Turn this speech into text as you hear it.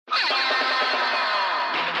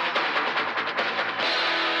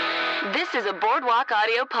This is a Boardwalk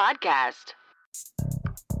Audio podcast.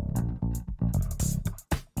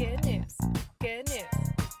 Good news. Good news.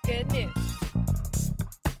 Good news.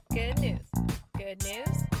 Good news. Good news.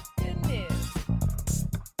 Good news.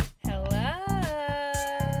 Hello.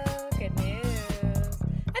 Good news.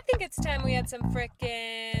 I think it's time we had some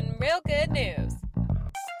frickin' real good news.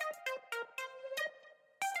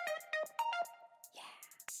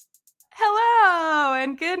 Hello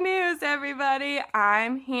and good news, everybody.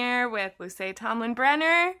 I'm here with Lucé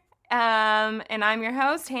Tomlin-Brenner, and I'm your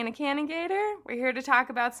host, Hannah Canningator. We're here to talk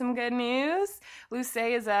about some good news.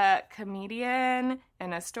 Lucé is a comedian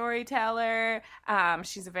and a storyteller.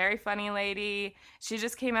 She's a very funny lady. She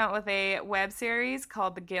just came out with a web series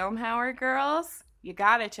called The Gilmhauer Girls. You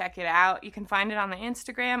gotta check it out. You can find it on the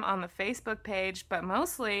Instagram, on the Facebook page, but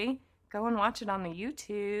mostly go and watch it on the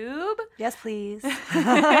YouTube. Yes, please.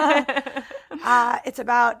 It's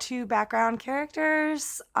about two background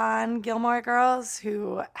characters on Gilmore Girls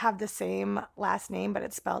who have the same last name, but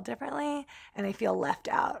it's spelled differently, and they feel left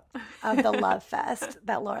out of the love fest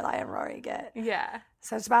that Lorelai and Rory get. Yeah.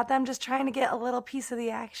 So it's about them just trying to get a little piece of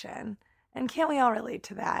the action. And can't we all relate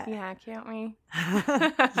to that? Yeah, can't we?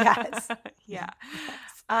 Yes. Yeah.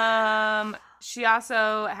 She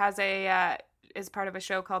also has is part of a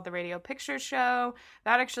show called The Radio Picture Show.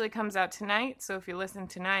 That actually comes out tonight, so if you listen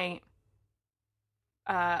tonight,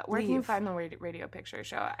 where can you find the Radio Picture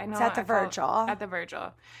Show? I know it's at the Virgil. At the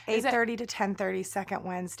Virgil. 8:30 to 10:30, second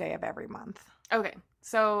Wednesday of every month. Okay,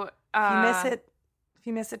 so if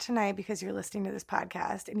you miss it tonight because you're listening to this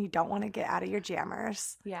podcast and you don't want to get out of your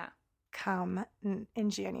jammers, come in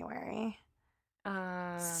January.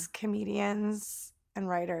 Comedians and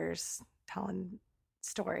writers telling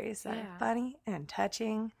stories that are funny and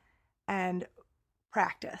touching and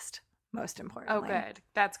practiced, most importantly. Oh, good.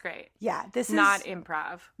 That's great. Yeah, this is not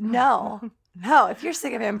improv. No. If you're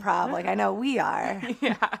sick of improv, like I know we are,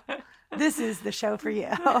 this is the show for you.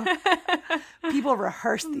 People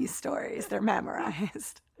rehearse these stories. They're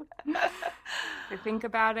memorized. They think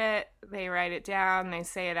about it, they write it down, they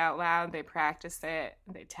say it out loud, they practice it,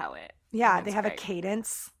 they tell it. Yeah, they have a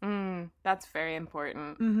cadence. That's very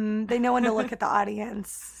important. Mm-hmm. They know when to look at the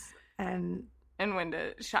audience and when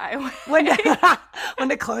to shy away. When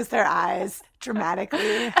to close their eyes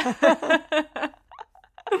dramatically.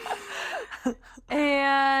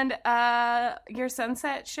 And your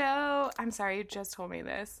Sunset show, I'm sorry, you just told me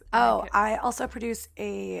this. I also produce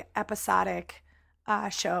a episodic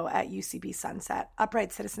show at UCB Sunset,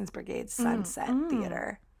 Upright Citizens Brigade's Sunset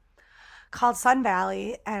Theater, called Sun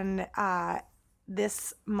Valley, and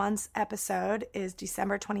this month's episode is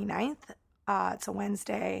December 29th. It's a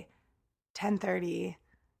Wednesday, 10:30,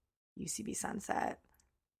 UCB Sunset.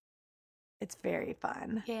 It's very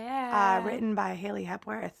fun. Yeah. Written by Haley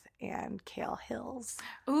Hepworth and Cale Hills.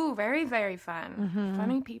 Ooh, very, very fun. Mm-hmm.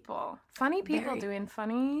 Funny people. Funny people doing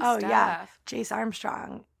funny stuff. Oh, yeah. Jace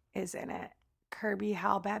Armstrong is in it. Kirby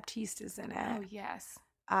Howell Baptiste is in it. Oh, yes.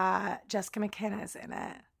 Jessica McKenna is in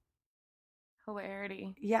it.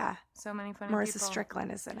 Hilarity. Yeah. So many funny Marissa people.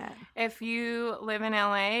 Strickland is in it. If you live in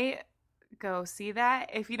LA, go see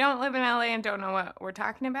that. If you don't live in LA and don't know what we're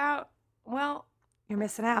talking about, well, you're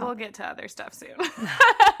missing out. We'll get to other stuff soon.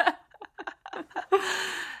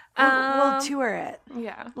 We'll tour it.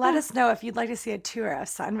 Yeah. Let us know if you'd like to see a tour of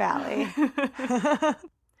Sun Valley.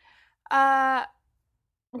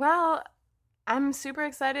 Well, I'm super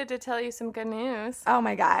excited to tell you some good news. Oh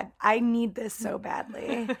my God. I need this so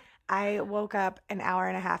badly. I woke up an hour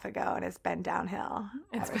and a half ago and it's been downhill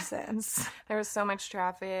ever since. There was so much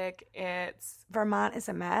traffic. Vermont is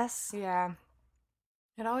a mess. Yeah.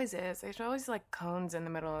 It always is. There's always like cones in the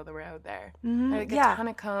middle of the road there. Mm-hmm. Like a ton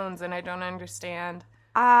of cones, and I don't understand.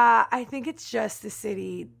 I think it's just the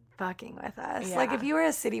city fucking with us. Yeah. Like if you were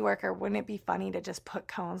a city worker, wouldn't it be funny to just put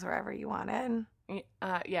cones wherever you wanted?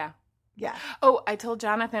 Yeah. Yeah. Oh, I told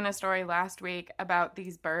Jonathan a story last week about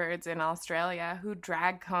these birds in Australia who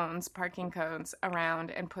drag parking cones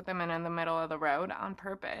around and put them in the middle of the road on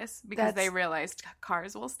purpose because they realized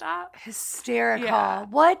cars will stop. Hysterical. Yeah.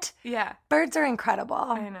 What? Yeah. Birds are incredible.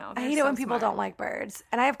 I know. I hate it when people don't like birds.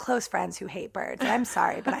 And I have close friends who hate birds. And I'm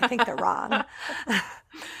sorry, but I think they're wrong.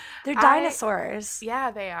 They're dinosaurs.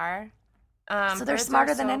 Yeah, they are. So they're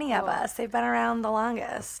smarter than any of us. They've been around the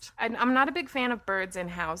longest. I'm not a big fan of birds in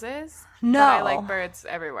houses. No. But I like birds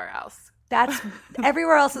everywhere else. That's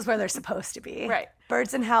everywhere else is where they're supposed to be. Right.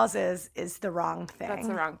 Birds in houses is the wrong thing. That's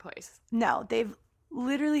the wrong place. No, they've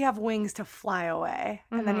literally have wings to fly away.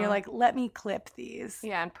 And then you're like, let me clip these.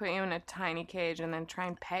 Yeah, and put you in a tiny cage and then try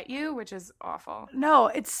and pet you, which is awful. No,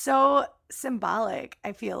 it's so symbolic,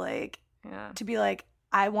 I feel like, to be like,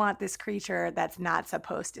 I want this creature that's not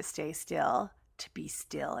supposed to stay still to be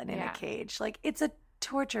still and in a cage. Like, it's a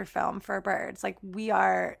torture film for birds. Like,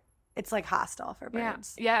 it's like Hostel for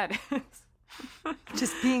birds. Yeah, it is.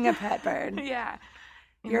 Just being a pet bird. Yeah.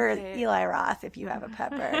 You're Eli Roth if you have a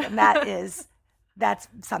pet bird. And that's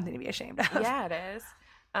something to be ashamed of. Yeah, it is.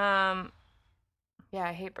 Yeah,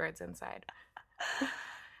 I hate birds inside.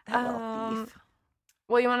 That little thief.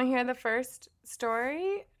 Well, you want to hear the first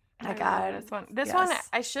story? I got this one. This one,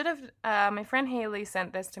 I should have. My friend Haley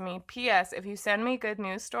sent this to me. P.S. If you send me good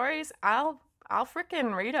news stories, I'll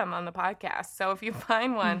freaking read them on the podcast. So if you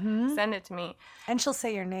find one, send it to me. And she'll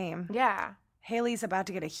say your name. Yeah. Haley's about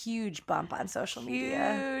to get a huge bump on social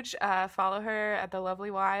media. Huge. Follow her at The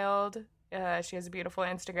Lovely Wild. She has a beautiful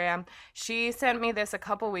Instagram. She sent me this a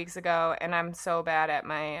couple weeks ago, and I'm so bad at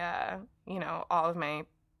my, all of my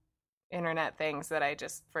internet things that I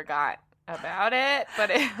just forgot about it.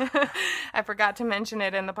 But I forgot to mention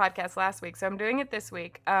it in the podcast last week, so I'm doing it this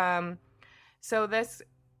week. So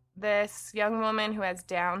this young woman who has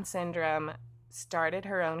Down syndrome started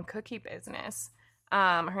her own cookie business.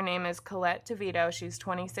 Her name is Colette DeVito. She's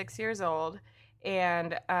 26 years old,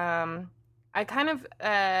 and I kind of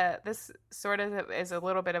this sort of is a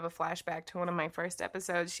little bit of a flashback to one of my first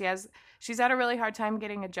episodes. She's had a really hard time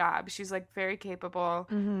getting a job. She's like very capable,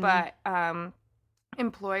 but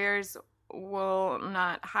employers will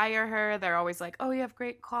not hire her. They're always like, "Oh, you have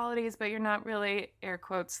great qualities, but you're not really, air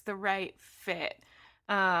quotes, the right fit."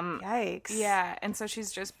 Yikes. Yeah, and so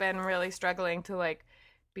she's just been really struggling to like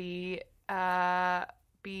be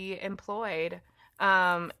employed,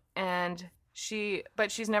 but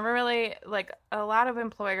she's never really, like, a lot of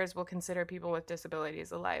employers will consider people with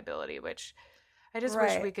disabilities a liability, which I just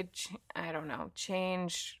wish we could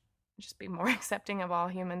change, just be more accepting of all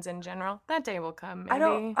humans in general. That day will come, maybe. I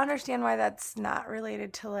don't understand why that's not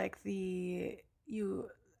related to like the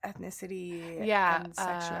ethnicity and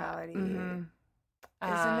sexuality.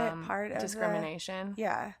 Isn't it part of discrimination?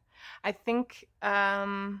 Yeah, I think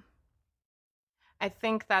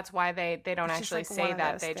that's why they don't it's actually like say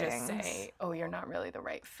that. They things. just say, "Oh, you're not really the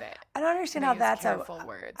right fit." I don't understand how that's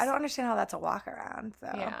words. I don't understand how that's a walk around, though.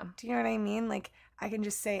 Yeah. Do you know what I mean? Like, I can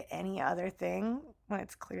just say any other thing when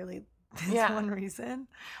it's clearly this one reason.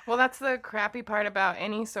 Well, that's the crappy part about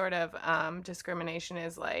any sort of discrimination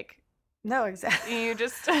is like. No, exactly. You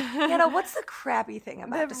just what's the crappy thing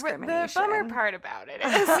about discrimination? The bummer part about it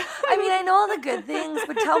is I mean, I know all the good things,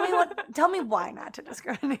 but tell me why not to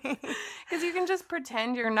discriminate. Because you can just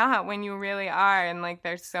pretend you're not when you really are, and like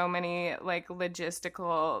there's so many like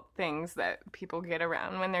logistical things that people get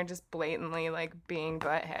around when they're just blatantly like being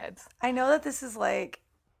buttheads. I know that this is like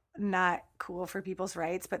not cool for people's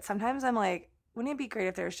rights, but sometimes I'm like, wouldn't it be great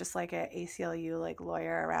if there was just like a ACLU like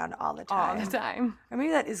lawyer around all the time? All the time. Or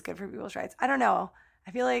maybe that is good for people's rights. I don't know.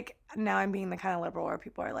 I feel like now I'm being the kind of liberal where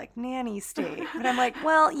people are like, nanny state. But I'm like,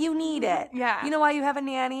 well, you need it. Yeah. You know why you have a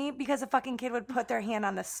nanny? Because a fucking kid would put their hand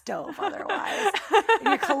on the stove otherwise. And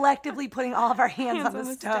you're collectively putting all of our hands on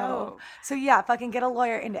the stove. So yeah, fucking get a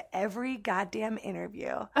lawyer into every goddamn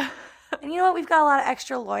interview. And you know what? We've got a lot of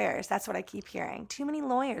extra lawyers. That's what I keep hearing. Too many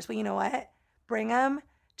lawyers. Well, you know what? Bring them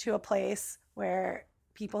to a place where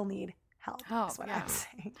people need help. That's what I'm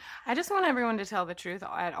saying. I just want everyone to tell the truth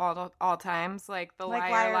at all times, like the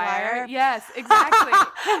like liar. Yes, exactly.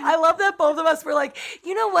 I love that both of us were like,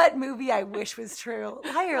 you know what movie I wish was true?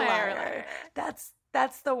 Liar. That's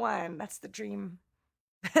the one. That's the dream.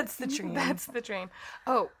 That's the dream. That's the dream.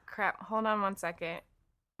 Oh, crap. Hold on one second.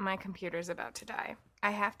 My computer's about to die.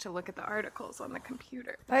 I have to look at the articles on the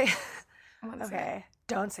computer. Okay. Second.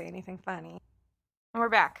 Don't say anything funny. And we're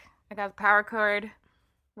back. I got the power cord.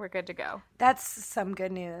 We're good to go. That's some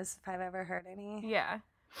good news, if I've ever heard any. Yeah.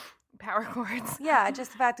 Power cords. Yeah,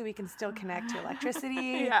 just the fact that we can still connect to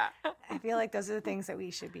electricity. Yeah. I feel like those are the things that we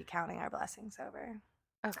should be counting our blessings over.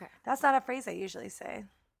 Okay. That's not a phrase I usually say.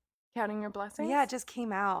 Counting your blessings? Yeah, it just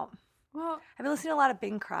came out. Well, I've been listening to a lot of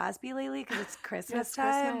Bing Crosby lately because it's Christmas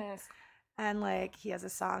time. Christmas. And like he has a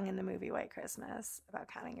song in the movie White Christmas about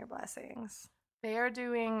counting your blessings. They are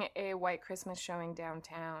doing a White Christmas showing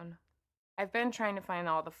downtown. I've been trying to find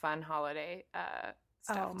all the fun holiday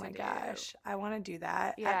stuff. Oh my gosh. I want to do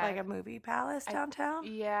that Yeah. at like a movie palace downtown.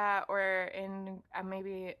 Yeah, or in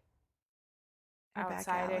maybe Or back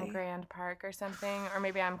outside in alley. Grand Park or something. Or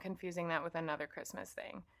maybe I'm confusing that with another Christmas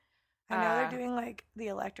thing. I know they're doing like the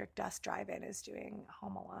Electric Dust Drive-In is doing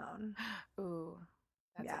Home Alone. Ooh,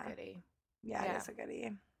 that's a goodie. Yeah, it is a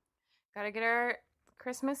goodie. Gotta get our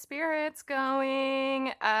Christmas spirits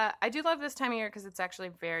going. I do love this time of year because it's actually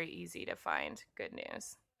very easy to find good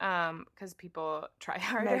news. Because people try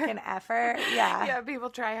harder. Make an effort. Yeah. Yeah, people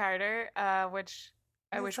try harder, which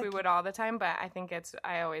I wish we would all the time, but I think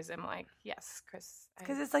I always am like, yes, Chris.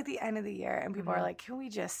 Because it's like the end of the year and people are like, can we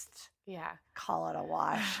just call it a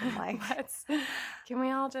wash? And like, can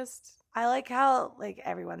we all just... I like how like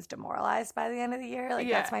everyone's demoralized by the end of the year. Like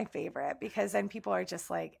that's my favorite because then people are just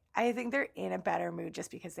like, I think they're in a better mood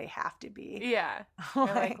just because they have to be. Yeah.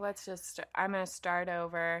 like I'm going to start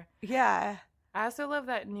over. Yeah. I also love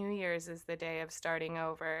that New Year's is the day of starting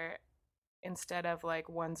over instead of like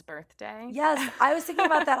one's birthday. Yes. I was thinking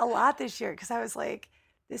about that a lot this year because I was like,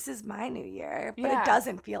 this is my new year, but it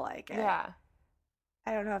doesn't feel like it. Yeah.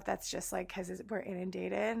 I don't know if that's just like because we're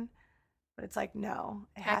inundated. But it's like, no,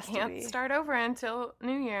 it has to be. I can't start over until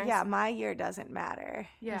New Year's. Yeah, my year doesn't matter.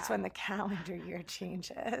 Yeah. It's when the calendar year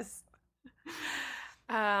changes.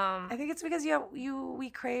 I think it's because we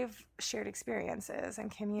crave shared experiences and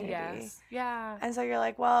community. Yes. Yeah. And so you're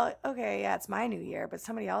like, well, okay, yeah, it's my new year, but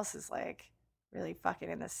somebody else is like really fucking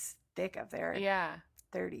in the thick of their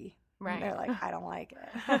 30. Right. And they're like, I don't like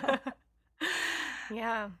it.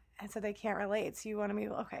 Yeah. And so they can't relate. So you want to be,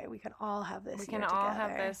 okay, we can all have this. We can all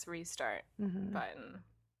have this restart button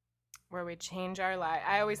where we change our life.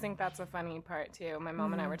 I always think that's a funny part too. My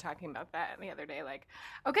mom and I were talking about that the other day. Like,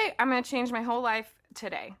 okay, I'm going to change my whole life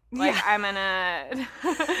today. Like, I'm going to.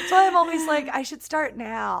 So I'm always like, I should start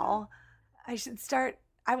now.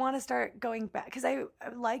 I want to start going back because I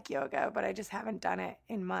like yoga, but I just haven't done it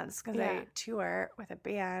in months because I tour with a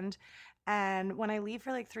band. And when I leave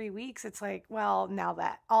for like 3 weeks, it's like, well, now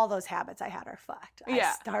that all those habits I had are fucked. I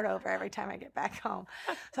start over every time I get back home.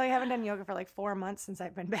 So I haven't done yoga for like 4 months since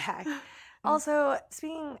I've been back. Also,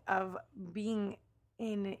 speaking of being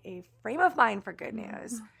in a frame of mind for good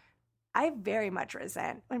news, I very much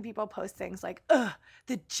resent when people post things like, ugh,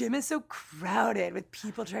 the gym is so crowded with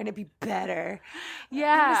people trying to be better.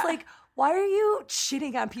 Yeah. And it's like, why are you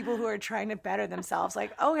shitting on people who are trying to better themselves?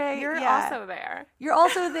 Like, okay, you're also there. You're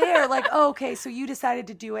also there. Like, oh, okay, so you decided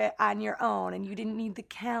to do it on your own and you didn't need the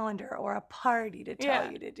calendar or a party to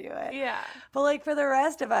tell you to do it. Yeah. But like for the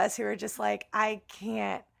rest of us who are just like, I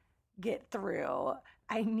can't get through,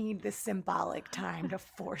 I need this symbolic time to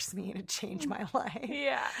force me to change my life.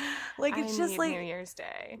 Yeah. Like it's just like New Year's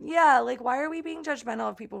Day. Yeah, like why are we being judgmental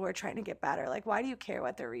of people who are trying to get better? Like why do you care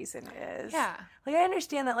what their reason is? Yeah. Like I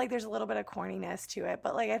understand that like there's a little bit of corniness to it,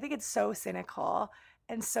 but like I think it's so cynical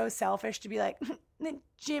and so selfish to be like the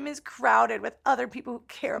gym is crowded with other people who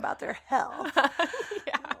care about their health.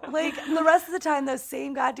 Like the rest of the time, those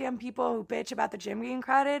same goddamn people who bitch about the gym being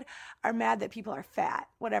crowded are mad that people are fat,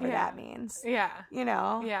 whatever that means. Yeah. You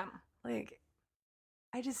know? Yeah. Like,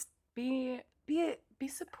 I just be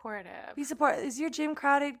supportive. Be supportive. Is your gym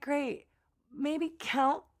crowded? Great. Maybe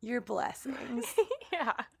count your blessings.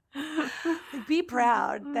 Yeah. Like, be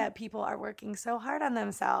proud that people are working so hard on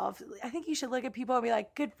themselves. I think you should look at people and be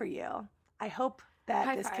like, good for you. I hope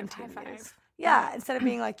that this continues. Yeah, instead of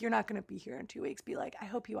being like, you're not going to be here in 2 weeks, be like, I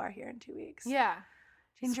hope you are here in 2 weeks. Yeah.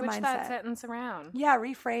 Change your mindset. Switch that sentence around. Yeah,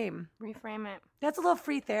 reframe. Reframe it. That's a little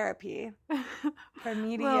free therapy from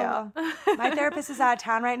me to you. My therapist is out of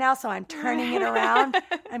town right now, so I'm turning it around.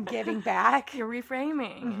 I'm giving back. You're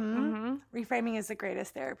reframing. Reframing is the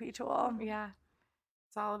greatest therapy tool. Yeah.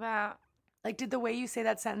 It's all about. Like, did the way you say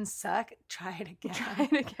that sentence suck? Try it again. Try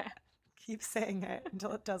it again. Keep saying it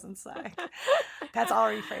until it doesn't suck. That's all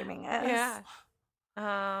reframing is. Yeah.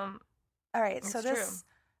 All right. So this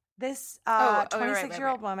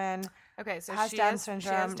 26-year-old woman has Down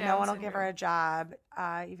syndrome. No one will give her a job,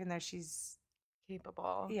 even though she's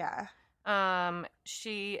capable. Yeah.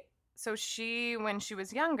 She when she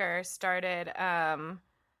was younger started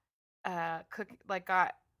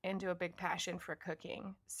got into a big passion for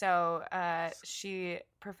cooking. So she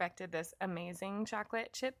perfected this amazing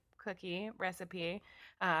chocolate chip cookie recipe.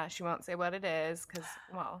 She won't say what it is because,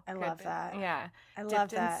 well, I love that. Yeah, I love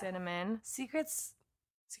dipped that. in cinnamon. Secret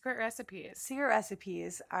recipes. Secret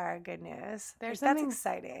recipes are good news. That's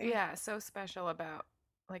exciting. Yeah, so special about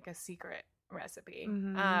like a secret recipe.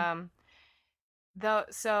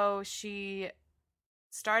 So she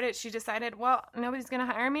decided, well, nobody's going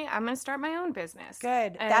to hire me. I'm going to start my own business.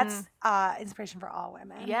 Good. And that's inspiration for all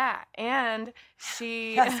women. Yeah. And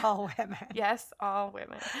she... Yes, all women. Yes, all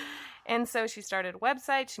women. And so she started a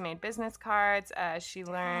website. She made business cards. She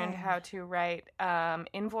learned how to write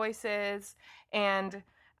invoices. And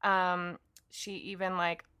she even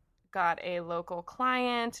got a local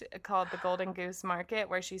client called the Golden Goose Market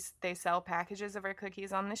where they sell packages of her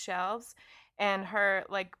cookies on the shelves. And her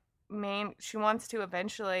she wants to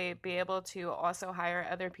eventually be able to also hire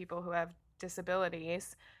other people who have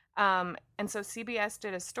disabilities And so CBS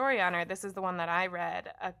did a story on her. This is the one that I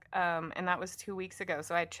read, and that was 2 weeks ago.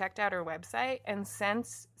 So I checked out her website, and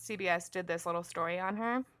since CBS did this little story on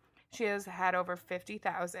her, she has had over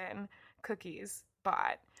 50,000 cookies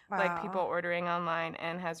bought. Wow. Like people ordering online,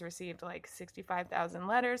 and has received like 65,000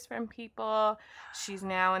 letters from people. She's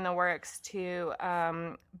now in the works to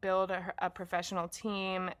build a professional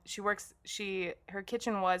team. Her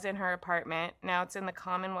kitchen was in her apartment. Now it's in the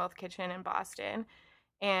Commonwealth Kitchen in Boston.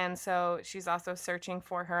 And so she's also searching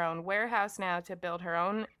for her own warehouse now to build her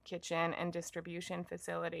own kitchen and distribution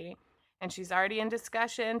facility. And she's already in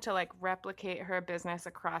discussion to like replicate her business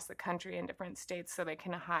across the country in different states so they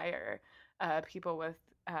can hire people with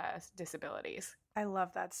disabilities. I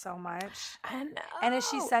love that so much. I know. And is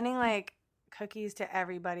she sending like cookies to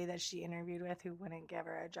everybody that she interviewed with who wouldn't give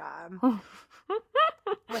her a job?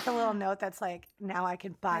 With a little note that's like, now I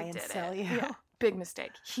can buy and sell you. Yeah. Big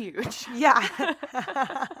mistake. Huge. Yeah.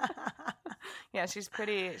 Yeah, she's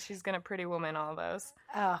gonna pretty woman all those.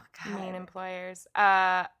 Oh, God. Main employers.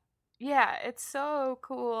 Yeah, it's so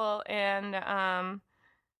cool. And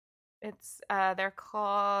it's they're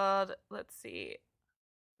called, let's see.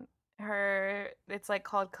 It's like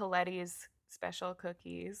called Coletti's Special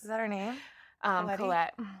Cookies. Is that her name?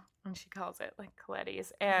 Colette. And she calls it like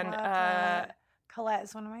Coletti's. And Colette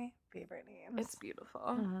is one of my favorite names. It's beautiful.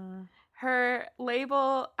 Mm-hmm. Her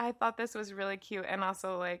label, I thought this was really cute and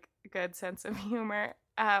also like a good sense of humor.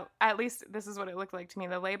 At least this is what it looked like to me.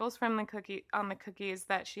 The labels from the cookies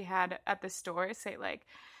that she had at the store say like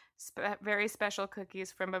very special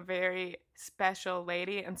cookies from a very special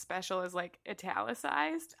lady, and special is like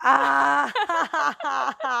italicized. Oh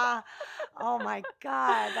my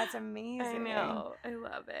God, that's amazing. I know. I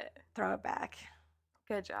love it. Throw it back.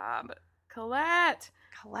 Good job, Colette.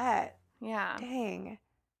 Yeah. Dang.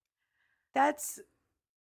 That's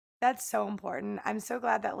so important. I'm so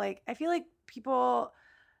glad that like I feel like people,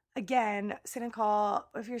 again, cynical.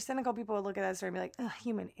 If you're cynical, people would look at that story and be like, "Ugh,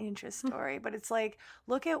 human interest story." But it's like,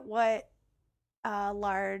 look at what a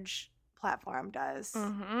large platform does.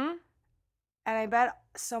 Mm-hmm. And I bet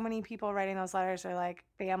so many people writing those letters are like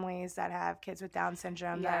families that have kids with Down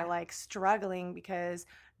syndrome that are like struggling because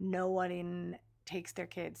no one takes their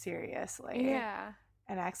kid seriously. Yeah.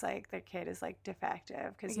 And acts like their kid is like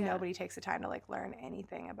defective because nobody takes the time to like learn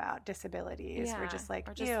anything about disabilities. Yeah. We're just like,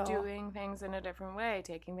 or just doing things in a different way,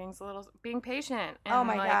 taking things a little, being patient. And oh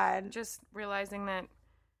my like, God. Just realizing that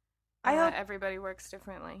I hope everybody works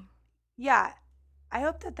differently. Yeah. I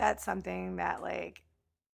hope that that's something that like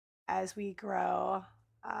as we grow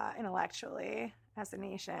intellectually as a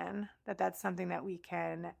nation, that's something that we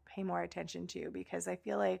can pay more attention to, because I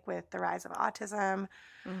feel like with the rise of autism,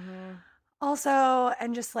 also,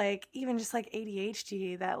 and just like even just like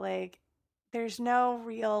ADHD, that like there's no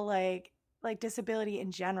real like disability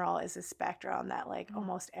in general is a spectrum that like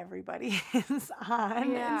almost everybody is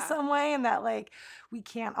on in some way, and that like we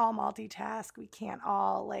can't all multitask, we can't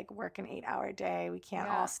all like work an 8-hour day, we can't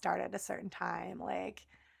all start at a certain time. Like,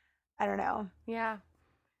 I don't know. Yeah.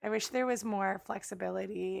 I wish there was more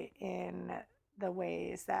flexibility in the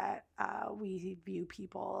ways that we view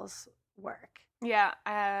people's work. Yeah,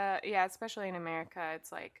 especially in America,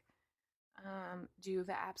 it's like do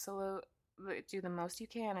the most you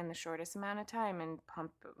can in the shortest amount of time and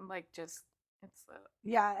pump, like, just it's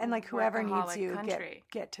and like whoever needs you, country.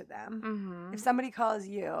 get to them. Mm-hmm. If somebody calls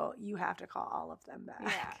you, you have to call all of them back.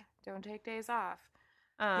 Yeah, don't take days off.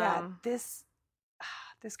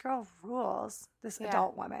 This girl rules. This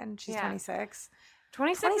adult woman, she's 26.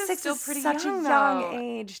 26 is still pretty such young, a young though.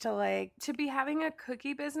 age to like to be having a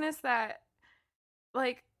cookie business that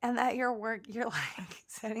like, and that you're like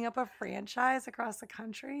setting up a franchise across the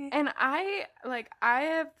country. And I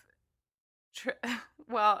have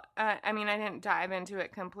I mean, I didn't dive into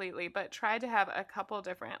it completely, but tried to have a couple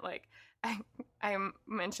different, like, I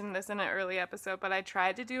mentioned this in an early episode, but I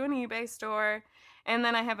tried to do an eBay store, and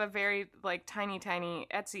then I have a very like tiny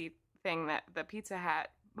Etsy thing, that the Pizza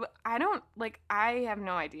Hat. But I have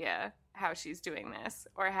no idea how she's doing this,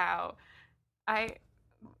 or how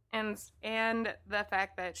and the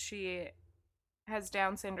fact that she has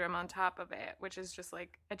Down syndrome on top of it, which is just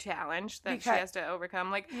like a challenge that she has to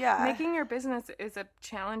overcome. Like, making your business is a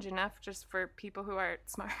challenge enough just for people who are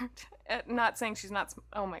smart. Not saying she's not.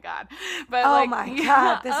 Oh my God! But oh my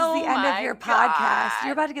God! This is the end of your podcast.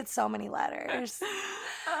 You're about to get so many letters.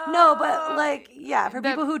 No, but like, for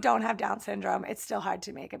people who don't have Down syndrome, it's still hard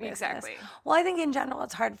to make a business. Exactly. Well, I think in general,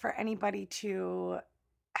 it's hard for anybody to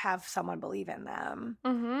have someone believe in them.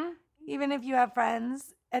 Mm-hmm. Even if you have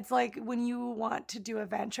friends, it's like when you want to do a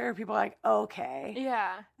venture, people are like, okay.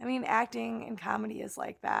 Yeah. I mean, acting and comedy is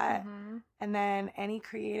like that. Mm-hmm. And then any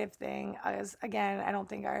creative thing is, again, I don't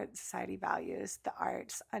think our society values the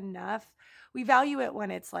arts enough. We value it when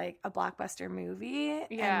it's like a blockbuster movie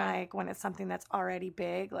and like when it's something that's already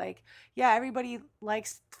big. Like, yeah, everybody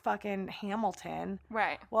likes fucking Hamilton.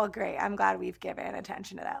 Right. Well, great. I'm glad we've given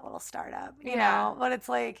attention to that little startup, you know? But it's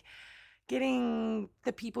like getting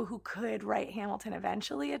the people who could write Hamilton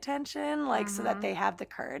eventually attention, like so that they have the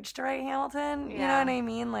courage to write Hamilton. You know what I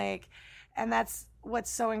mean? Like, and that's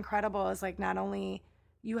what's so incredible is like not only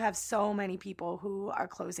you have so many people who are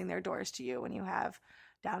closing their doors to you when you have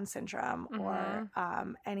Down syndrome or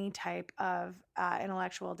any type of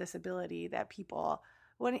intellectual disability that people,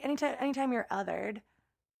 anytime you're othered,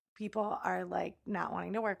 people are like not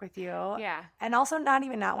wanting to work with you. Yeah. And also not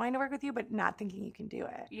even not wanting to work with you, but not thinking you can do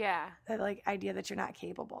it. Yeah. The like idea that you're not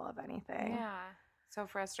capable of anything. Yeah. So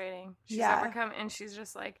frustrating. She's overcome and she's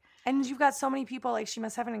just like. And you've got so many people, like she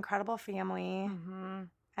must have an incredible family. Mm-hmm.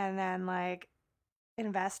 And then like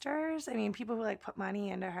investors. I mean, people who like put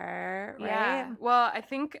money into her, right? Yeah. Well, I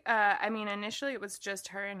think, initially it was just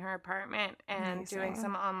her in her apartment and doing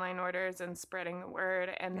some online orders and spreading the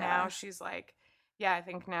word. And now she's like, I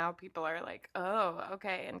think now people are like, oh,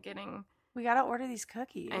 okay, and getting. We gotta order these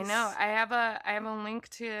cookies. I know. I have a link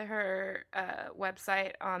to her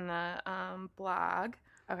website on the blog.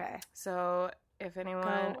 Okay. So if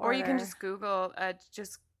anyone, or you can just Google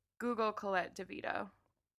Colette DeVito.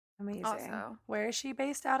 Amazing. Also. Where is she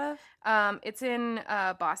based out of? It's in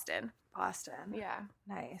Boston. Boston. Yeah.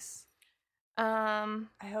 Nice. I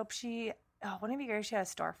hope she. Oh, wouldn't it be great if she had a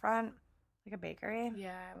storefront, like a bakery?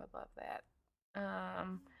 Yeah, I would love that.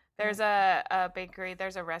 There's a bakery,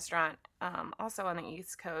 there's a restaurant also on the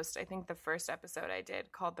East Coast. I think the first episode I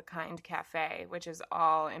did called The Kind Cafe, which is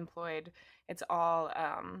all employed. It's all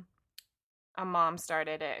a mom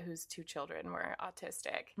started it whose 2 children were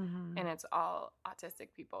autistic, and it's all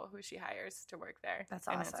autistic people who she hires to work there. That's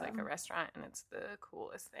awesome. And it's like a restaurant, and it's the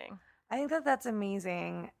coolest thing. I think that's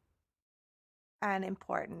amazing and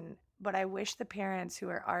important, but I wish the parents who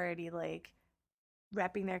are already like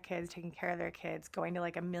repping their kids, taking care of their kids, going to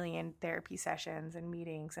like a million therapy sessions and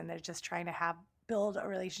meetings, and they're just trying to build a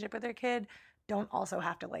relationship with their kid, don't also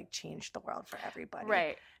have to like change the world for everybody.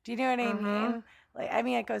 Right. Do you know what I mean? Like, I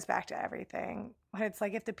mean, it goes back to everything. But it's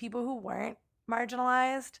like if the people who weren't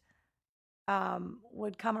marginalized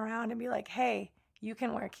would come around and be like, hey, you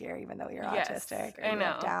can work here even though you're autistic or you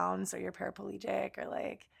have Downs or you're paraplegic or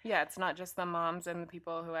like. Yeah, it's not just the moms and the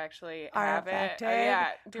people who actually are have affected.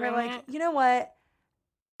 Doing like, it. You know what?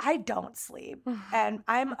 I don't sleep and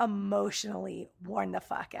I'm emotionally worn the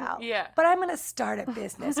fuck out. Yeah. But I'm going to start a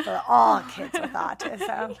business for all kids with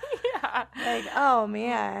autism. Yeah. Like, oh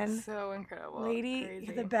man. So incredible. Lady, Crazy.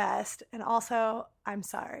 you're the best. And also, I'm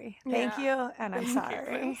sorry. Thank you. And I'm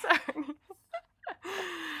sorry.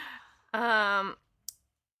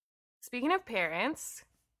 Speaking of parents.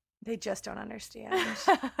 They just don't understand.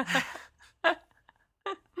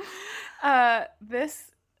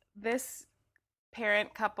 This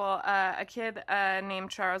parent couple, a kid named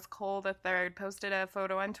Charles Cole III posted a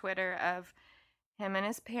photo on Twitter of him and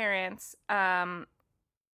his parents, or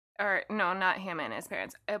no, not him and his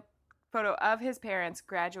parents, a photo of his parents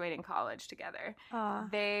graduating college together.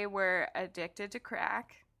 They were addicted to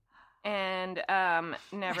crack and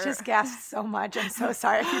never. I just gasped so much. I'm so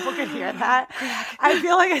sorry if people could hear that. I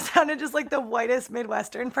feel like I sounded just like the whitest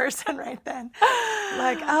Midwestern person right then.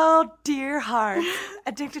 Like, oh dear heart,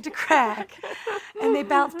 addicted to crack. And they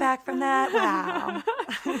bounced back from that. Wow.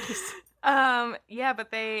 Yeah, but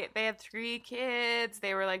they had 3 kids.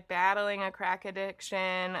 They were like battling a crack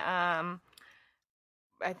addiction.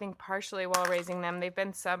 I think partially while raising them. They've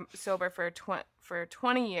been sober for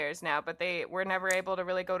 20 years now, but they were never able to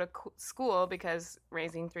really go to school because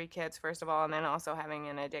raising 3 kids, first of all, and then also having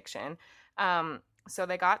an addiction. So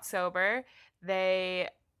they got sober. They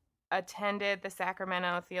attended the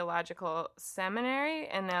Sacramento Theological Seminary,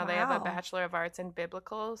 and now they have a Bachelor of Arts in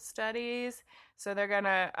Biblical Studies. So they're going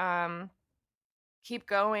to keep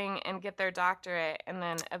going and get their doctorate and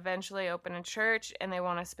then eventually open a church, and they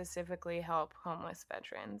want to specifically help homeless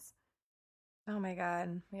veterans. Oh my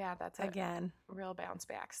God. Yeah, that's again real bounce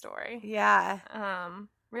back story. Yeah.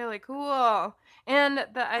 Really cool. And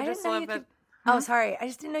I just love that. Oh, sorry. I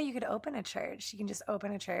just didn't know you could open a church. You can just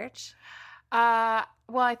open a church?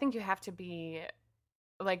 Well, I think you have to be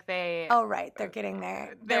like they. Oh, right. They're getting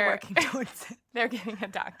there. They're working towards it. They're getting a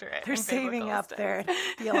doctorate. They're saving up their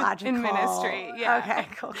theological. In ministry. Yeah. Okay,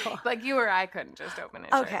 cool. Like you or I couldn't just open a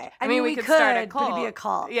church. Okay. I mean, we could start a cult. But it'd be a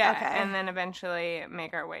cult. Yeah. Okay. And then eventually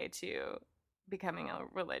make our way to becoming a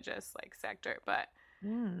religious like sector, but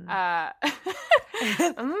You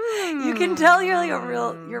can tell you're like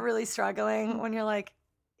you're really struggling when you're like,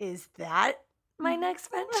 is that my next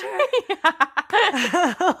venture?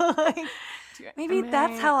 Like, maybe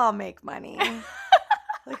that's how I'll make money.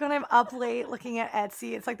 Like when I'm up late looking at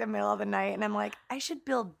Etsy, it's like the middle of the night, and I'm like, I should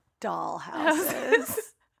build doll houses.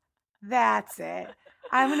 That's it.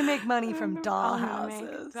 I'm gonna make money from doll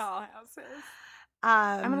houses.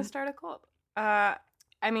 I'm gonna start a cult.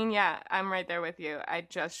 I mean, yeah, I'm right there with you. I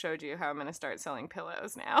just showed you how I'm gonna start selling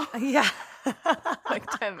pillows now. Yeah. Like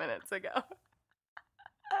 10 minutes ago.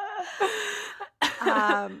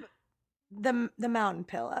 The mountain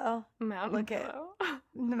pillow. Look at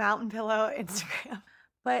the mountain pillow Instagram.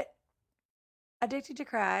 But Addicted to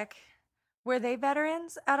Crack, were they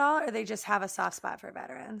veterans at all, or they just have a soft spot for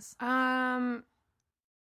veterans? I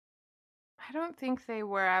don't think they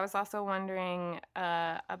were. I was also wondering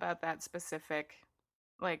about that specific,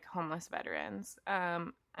 like, homeless veterans. I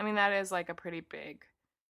mean, that is like a pretty big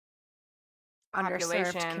Underserved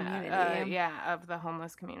population, community. of the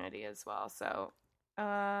homeless community as well. So,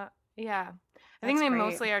 yeah, I think That's they great.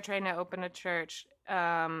 mostly are trying to open a church,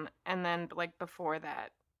 and then like before that,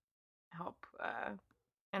 help.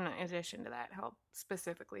 In addition to that, help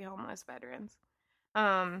specifically homeless veterans.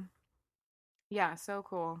 Yeah, so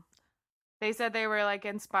cool. They said they were like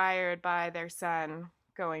inspired by their son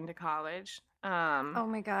going to college. Oh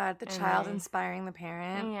my God, the child inspiring the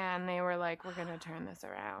parent. Yeah, and they were like, we're gonna turn this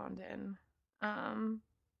around and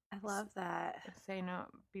I love that. say no,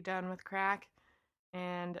 be done with crack,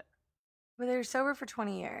 and Well, they were sober for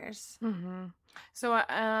 20 years. So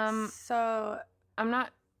So I'm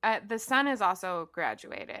not. The son is also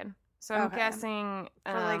graduated, so I'm guessing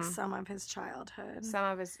for like some of his childhood, some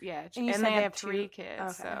of his And you said they have have 3 two- kids,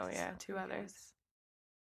 okay, so so yeah, 2 3 others. kids.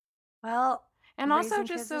 Well, And also raising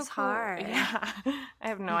just kids so is cool. hard. Yeah, I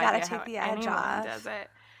have no You gotta idea take how the edge anyone off. does it.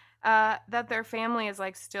 That their family is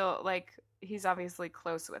like still like he's obviously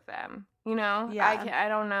close with them. You know, Yeah. I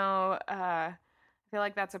don't know. I feel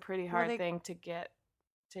like that's a pretty hard they- thing to get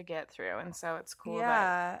through, and so it's cool.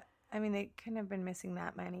 Yeah. I mean, they couldn't have been missing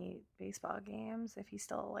that many baseball games if he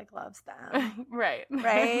still like loves them. That, right.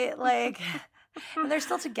 Right? Like, and they're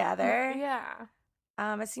still together. Yeah.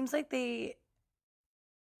 It seems like they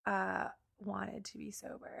wanted to be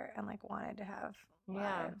sober and like wanted to have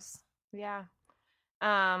lives. Yeah.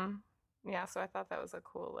 Yeah, so I thought that was a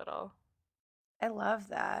cool little I love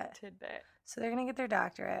that. tidbit. So they're gonna get their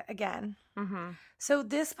doctorate again. Mm-hmm. So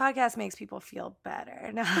this podcast makes people feel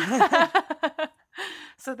better.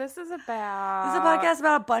 So this is about... This is a podcast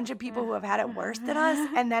about a bunch of people who have had it worse than us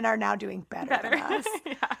and then are now doing better. Than us.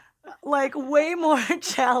 Yeah. Like way more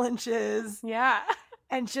challenges Yeah.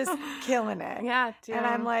 and just killing it. Yeah, dude. And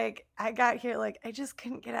I'm like, I got here like I just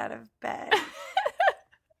couldn't get out of bed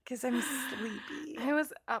because I'm sleepy. I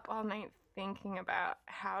was up all night thinking about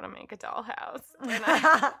how to make a dollhouse.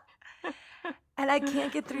 And I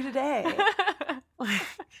can't get through today.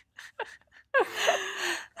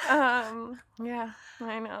 Yeah,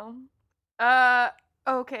 I know.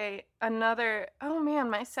 Okay, another. Oh man,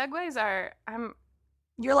 my segues are.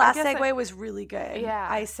 Your last I guess segue was really good. Yeah.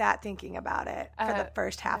 I sat thinking about it for the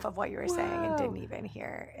first half of what you were saying and whoa. didn't even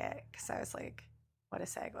hear it because I was like, what a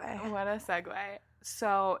segue. What a segue.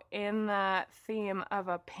 So, in the theme of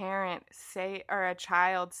a parent or a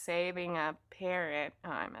child saving a parent, oh,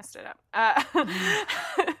 I messed it up.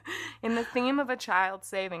 In the theme of a child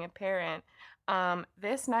saving a parent,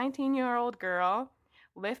 this 19-year-old girl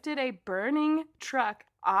lifted a burning truck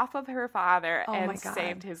off of her father Oh my and God.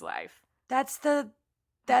 saved his life. That's the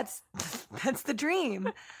dream.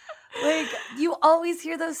 Like you always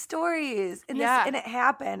hear those stories and Yeah. and it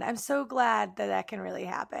happened. I'm so glad that can really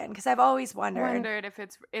happen because I've always wondered If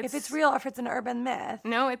it's real or if it's an urban myth.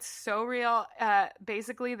 No, it's so real.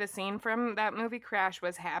 Basically, the scene from that movie Crash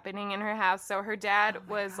was happening in her house. So her dad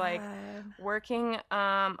was like working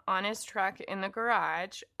on his truck in the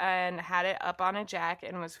garage and had it up on a jack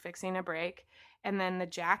and was fixing a brake. And then the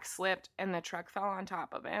jack slipped and the truck fell on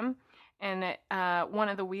top of him. And one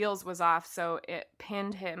of the wheels was off, so it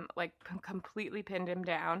pinned him, like completely pinned him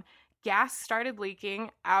down. Gas started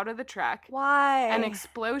leaking out of the truck. Why? An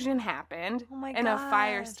explosion happened. Oh my and a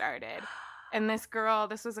fire God. started. And this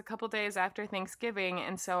was a couple days after Thanksgiving,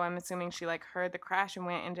 and so I'm assuming she like heard the crash and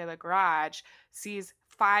went into the garage, sees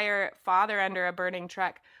father under a burning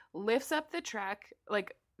truck, lifts up the truck,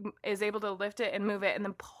 like is able to lift it and move it and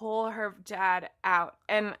then pull her dad out.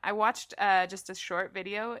 And I watched just a short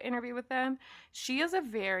video interview with them. She is a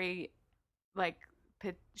very like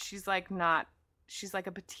she's like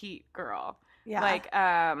a petite girl. Yeah. Like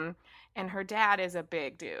and her dad is a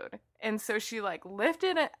big dude. And so she like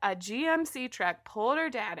lifted a GMC truck, pulled her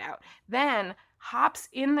dad out, then hops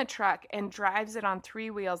in the truck and drives it on 3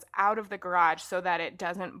 wheels out of the garage so that it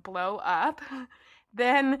doesn't blow up.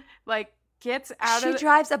 Then like gets out She of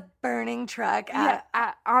drives a burning truck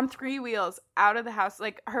on 3 wheels out of the house.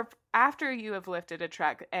 Like her, after you have lifted a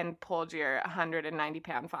truck and pulled your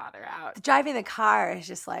 190-pound father out. Driving the car is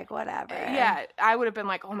just like, whatever. Yeah, I would have been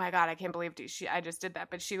like, oh my God, I can't believe I just did that.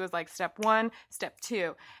 But she was like, step 1, step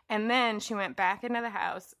 2. And then she went back into the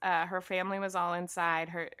house. Her family was all inside.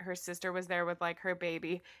 Her sister was there with like her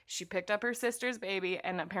baby. She picked up her sister's baby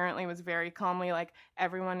and apparently was very calmly like,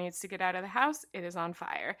 everyone needs to get out of the house. It is on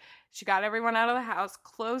fire. She got everyone out of the house,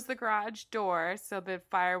 closed the garage door so the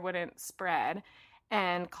fire wouldn't spread,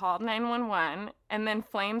 and called 911. And then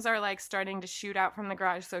flames are like starting to shoot out from the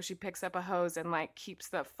garage, so she picks up a hose and like keeps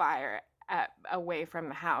the fire away from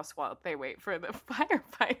the house while they wait for the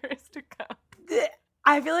firefighters to come.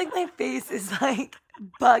 I feel like my face is like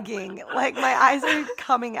bugging. Like my eyes are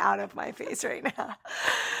coming out of my face right now.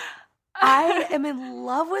 I am in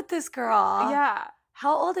love with this girl. Yeah.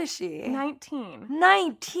 How old is she? 19.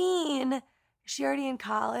 19? Is she already in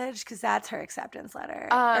college? Because that's her acceptance letter.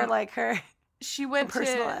 Or like her... She went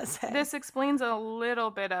personal to, essay. This explains a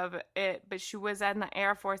little bit of it, but she was in the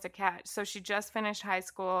Air Force Academy. So she just finished high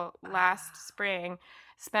school last spring,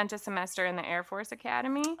 spent a semester in the Air Force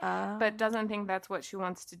Academy, but doesn't think that's what she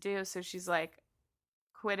wants to do. So she's like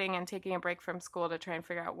quitting and taking a break from school to try and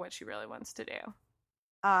figure out what she really wants to do.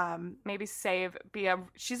 Maybe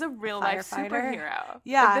she's a real life superhero.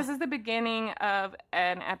 Yeah. Like, this is the beginning of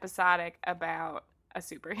an episodic about a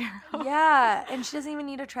superhero. Yeah, and she doesn't even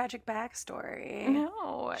need a tragic backstory.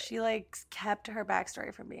 No. She like kept her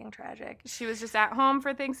backstory from being tragic. She was just at home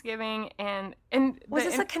for Thanksgiving and was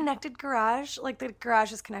this a connected garage? Like the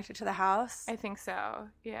garage is connected to the house? I think so.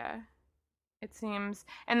 Yeah. It seems.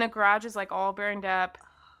 And the garage is like all burned up.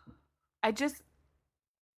 It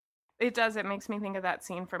makes me think of that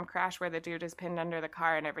scene from Crash where the dude is pinned under the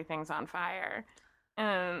car and everything's on fire.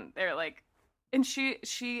 And they're like, and she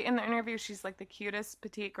in the interview, she's like the cutest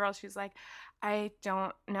petite girl. She's like, I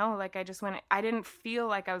don't know. Like, I didn't feel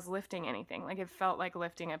like I was lifting anything. Like, it felt like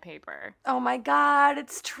lifting a paper. Oh my God,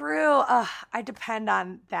 it's true. I depend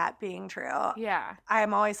on that being true. Yeah.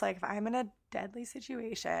 I'm always like, if I'm in a deadly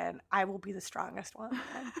situation, I will be the strongest one.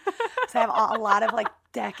 So I have a lot of like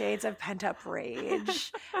decades of pent up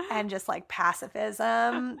rage and just like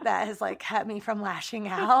pacifism that has like kept me from lashing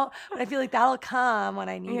out. But I feel like that'll come when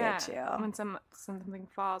I need it to. When something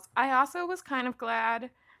falls. I also was kind of glad,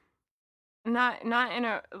 not in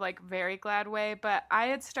a like very glad way, but I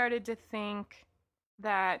had started to think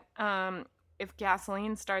that if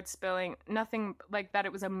gasoline starts spilling, nothing like that,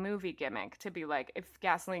 it was a movie gimmick to be like, if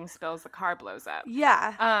gasoline spills, the car blows up.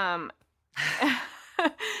 Yeah.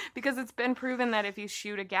 Because it's been proven that if you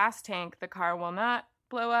shoot a gas tank, the car will not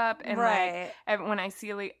blow up. And right. Like, when I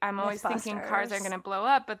see, like, I'm always thinking cars are going to blow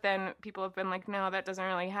up, but then people have been like, no, that doesn't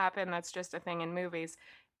really happen. That's just a thing in movies.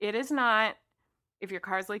 It is not. If your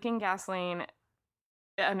car's leaking gasoline,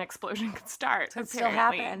 an explosion could start. It still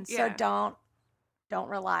happens. Yeah. So don't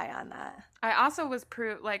rely on that. I also was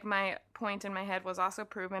like my point in my head was also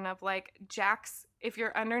proven of like jacks. If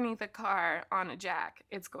you're underneath a car on a jack,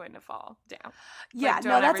 it's going to fall down. Yeah, like,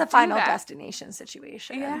 no, that's a final destination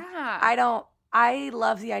situation. Yeah. I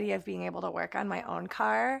love the idea of being able to work on my own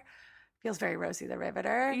car. Feels very Rosie the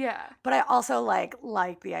Riveter. Yeah. But I also like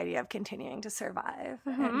the idea of continuing to survive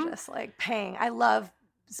and just like paying. I love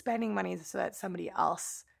spending money so that somebody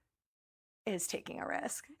else is taking a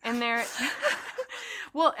risk. And their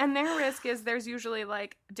risk is there's usually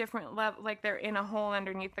like different level, like they're in a hole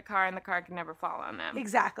underneath the car and the car can never fall on them.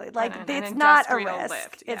 Exactly. Like it's not a risk.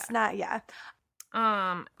 Lift. Yeah. It's not. Yeah.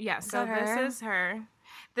 Yeah. So this is her.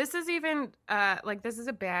 This is even this is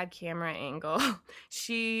a bad camera angle.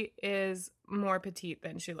 She is more petite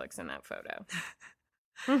than she looks in that photo.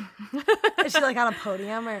 Is she like on a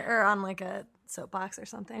podium or on like a soapbox or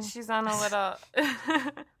something? She's on a little.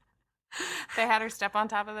 They had her step on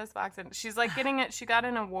top of this box, and she's like getting it. She got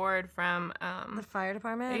an award from the fire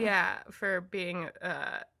department. Yeah, for being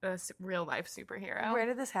a real life superhero. Where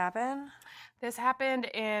did this happen? This happened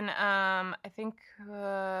in I think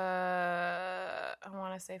I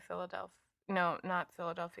want to say Philadelphia. No, not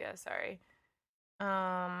Philadelphia. Sorry.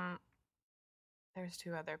 There's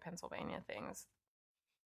 2 other Pennsylvania things.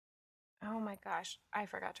 Oh my gosh, I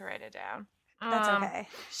forgot to write it down. That's okay.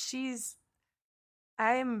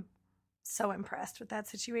 I'm so impressed with that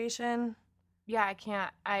situation. Yeah, I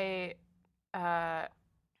can't.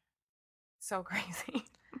 So crazy.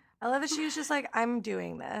 I love that she was just like, I'm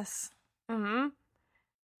doing this. Mm-hmm.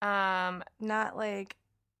 Not like,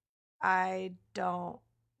 I don't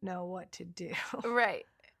know what to do. Right.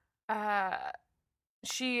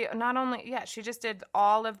 She not only, she just did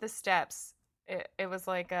all of the steps. It was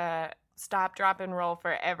like a stop, drop, and roll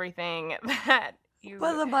for everything that you...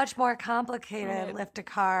 But the much more complicated, lift a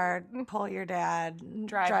car, pull your dad,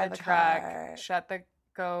 drive the truck, shut the...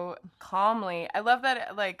 Go calmly. I love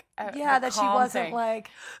that, like... that she wasn't like,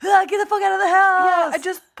 get the fuck out of the house! Yeah, I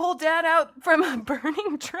just pulled Dad out from a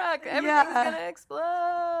burning truck. Everything's gonna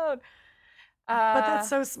explode. But that's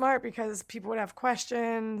so smart because people would have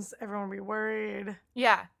questions. Everyone would be worried.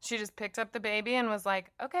 Yeah, she just picked up the baby and was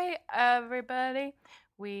like, okay, everybody,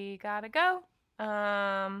 we gotta go. So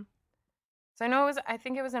I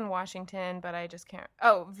think it was in Washington, but I just can't.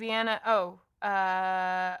 Oh, Vienna.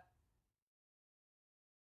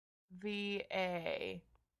 VA.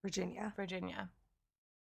 Virginia.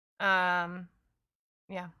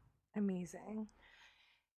 Yeah. Amazing.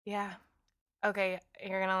 Yeah. Okay,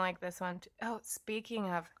 you're going to like this one. Oh, speaking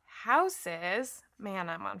of houses, man,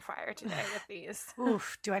 I'm on fire today with these.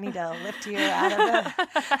 Oof, do I need to lift you out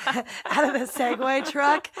of the Segway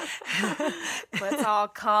truck? Let's all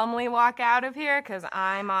calmly walk out of here because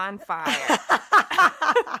I'm on fire.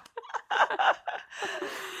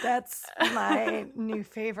 That's my new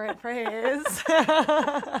favorite phrase.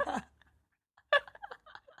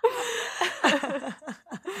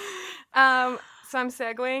 So I'm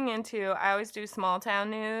segueing into, I always do small town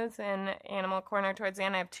news and Animal Corner towards the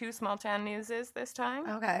end. I have 2 small town newses this time.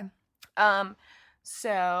 Okay.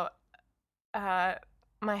 So my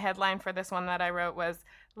headline for this one that I wrote was,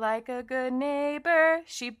 like a good neighbor,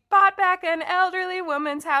 she bought back an elderly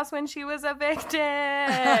woman's house when she was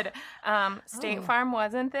evicted. State Farm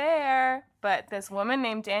wasn't there, but this woman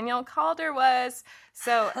named Danielle Calder was.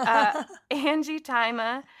 So Angie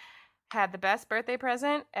Tima had the best birthday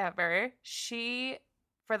present ever. She,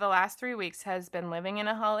 for the last 3 weeks, has been living in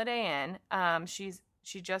a Holiday Inn.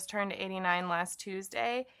 She just turned 89 last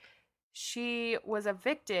Tuesday. She was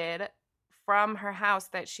evicted from her house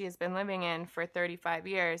that she has been living in for 35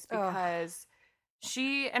 years because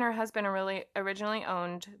she and her husband originally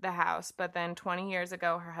owned the house, but then 20 years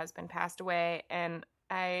ago her husband passed away, and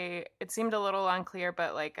it seemed a little unclear,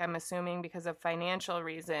 but like I'm assuming because of financial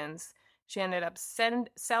reasons, she ended up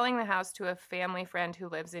selling the house to a family friend who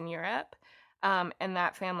lives in Europe, and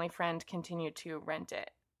that family friend continued to rent it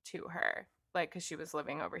to her, like, because she was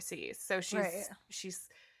living overseas. So she's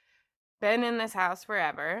been in this house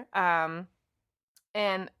forever,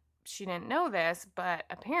 and she didn't know this, but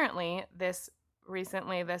apparently this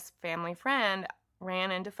family friend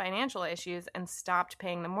ran into financial issues and stopped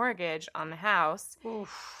paying the mortgage on the house.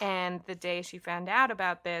 Oof. And the day she found out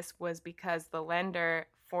about this was because the lender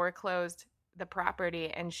foreclosed the property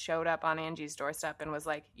and showed up on Angie's doorstep and was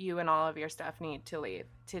like, you and all of your stuff need to leave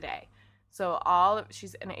today. So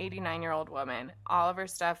she's an 89-year-old woman. All of her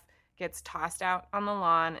stuff gets tossed out on the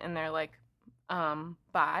lawn, and they're like,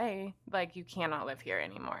 bye. Like, you cannot live here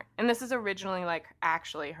anymore. And this is originally, like,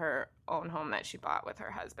 actually her own home that she bought with her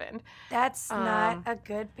husband. That's not a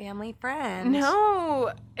good family friend.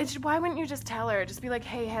 No. Why wouldn't you just tell her? Just be like,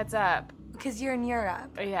 hey, heads up. Because you're in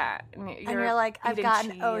Europe. Yeah. And you're like, I've got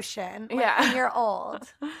an ocean. Like, yeah. And you're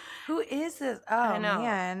old. Who is this? Oh, I know.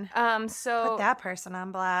 man. So put that person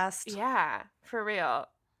on blast. Yeah, for real.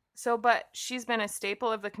 So, but she's been a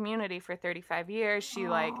staple of the community for 35 years. She,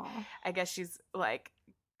 I guess she's,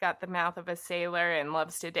 got the mouth of a sailor and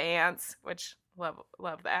loves to dance, which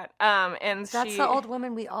love that. And that's the old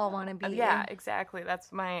woman we all want to be. Yeah, exactly.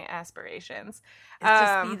 That's my aspirations.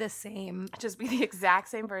 Just be the same. Just be the exact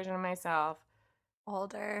same version of myself.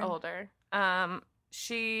 Older.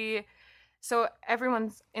 So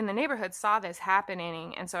everyone in the neighborhood saw this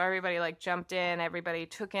happening, and so everybody jumped in. Everybody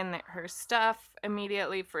took in her stuff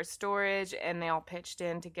immediately for storage, and they all pitched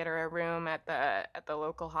in to get her a room at the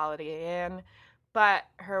local Holiday Inn. But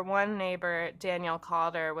her one neighbor, Danielle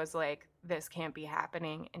Calder, was like, "This can't be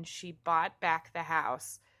happening," and she bought back the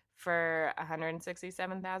house for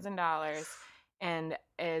 $167,000 and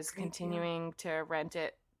is continuing to rent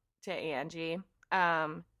it to Angie.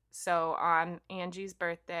 So on Angie's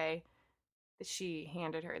birthday, she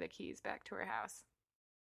handed her the keys back to her house.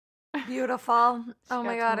 Beautiful. Oh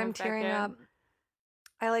my God, I'm tearing up.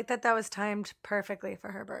 I like that was timed perfectly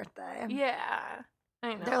for her birthday. Yeah,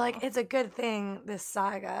 I know. They're like, it's a good thing this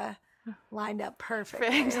saga lined up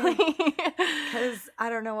perfectly. Because I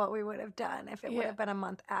don't know what we would have done if it would have been a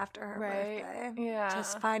month after her birthday. Yeah.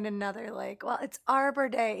 Just find another, well, it's Arbor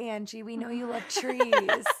Day, Angie. We know you love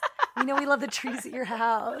trees. We know we love the trees at your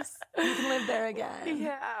house. You can live there again.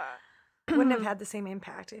 Yeah. Wouldn't have had the same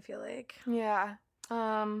impact, I feel like. Yeah.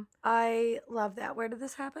 I love that. Where did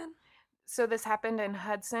this happen? So this happened in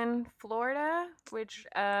Hudson, Florida, which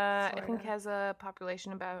I think Florida. has a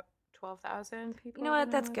population about 12,000 people. You know what?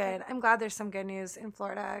 That's good. I'm glad there's some good news in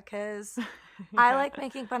Florida because I like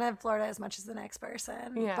making fun of Florida as much as the next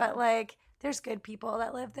person. Yeah. But like, there's good people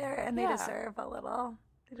that live there, and they Yeah. deserve a little.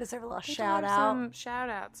 They deserve a little They shout deserve out. some shout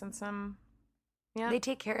outs and some. Yeah. They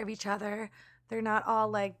take care of each other. They're not all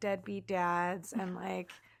like deadbeat dads and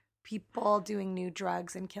like people doing new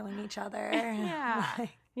drugs and killing each other. Yeah.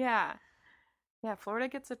 Like, Yeah. Yeah. Florida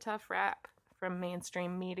gets a tough rap from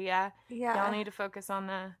mainstream media. yeah. Y'all need to focus on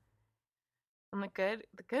the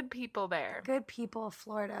good people there. Good people,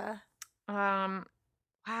 Florida. Um,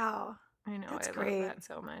 Wow. I know. That's I great. love that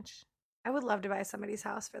so much. I would love to buy somebody's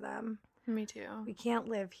house for them. Me too. We can't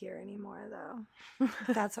live here anymore, though.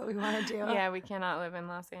 If that's what we want to do. Yeah, we cannot live in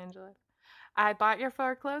Los Angeles. I bought your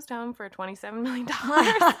foreclosed home for $27 million.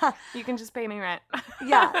 You can just pay me rent.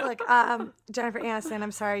 Yeah, look, Jennifer Aniston,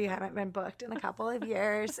 I'm sorry you haven't been booked in a couple of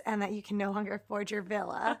years and that you can no longer afford your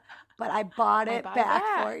villa, but I bought it back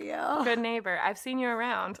for you. Good neighbor. I've seen you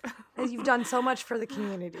around. You've done so much for the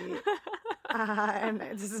community, and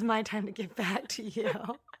this is my time to give back to you.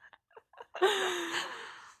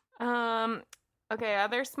 Okay,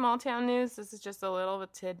 other small town news. This is just a little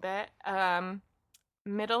tidbit.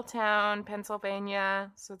 Middletown,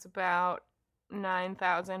 Pennsylvania. So it's about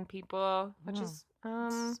 9,000 people, which is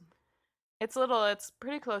it's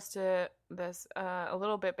pretty close to this, a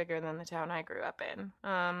little bit bigger than the town I grew up in.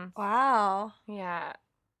 Wow. Yeah.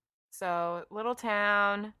 So little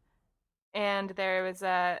town, and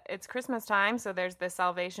it's Christmas time, so there's the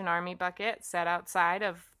Salvation Army bucket set outside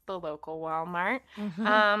of the local Walmart.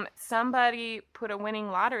 Mm-hmm. Somebody put a winning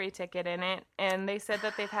lottery ticket in it, and they said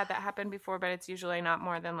that they've had that happen before, but it's usually not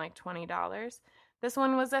more than like $20. This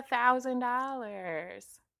one was $1,000.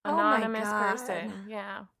 Anonymous person.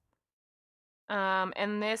 Yeah.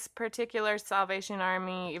 And this particular Salvation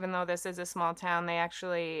Army, even though this is a small town, they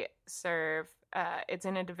actually serve, it's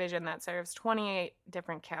in a division that serves 28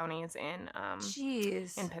 different counties in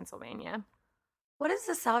Pennsylvania. What does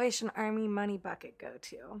the Salvation Army money bucket go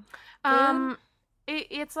to?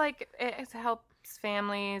 It's like, it helps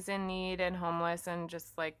families in need and homeless and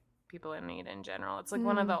just like people in need in general. It's like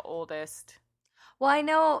one of the oldest.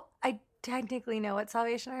 Well, I technically know what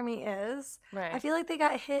Salvation Army is. Right. I feel like they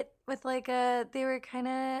got hit with they were kind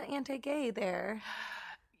of anti-gay there.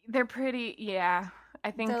 They're pretty, yeah.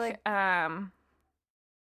 I think they're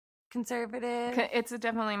conservative. It's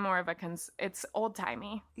definitely more of it's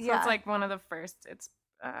old-timey. So Yeah. it's like one of the first,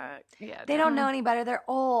 They don't know any better. They're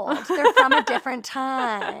old. They're from a different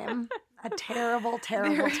time. A terrible,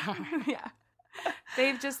 terrible time. Yeah.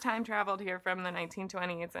 They've just time traveled here from the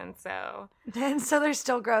 1920s, and so they're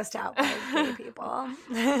still grossed out by gay people.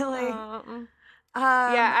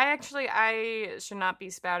 I should not be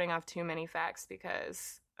spouting off too many facts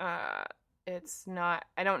because it's not.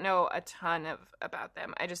 I don't know a ton about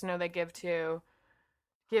them. I just know they give to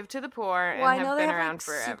the poor and have been around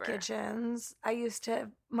forever. Soup kitchens. I used to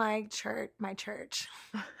my church.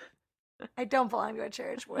 I don't belong to a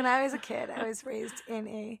church. When I was a kid, I was raised in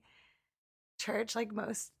a church like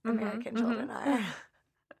most American children are.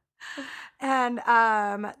 And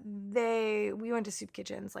we went to soup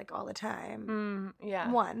kitchens like all the time.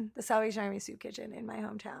 The Salvation Army soup kitchen in my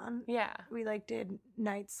hometown. Yeah. We did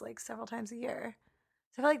nights like several times a year.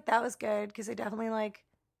 So I feel like that was good because they definitely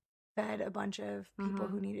fed a bunch of people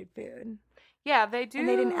who needed food. Yeah, they do. And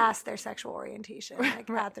they didn't ask their sexual orientation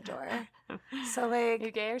at the door. So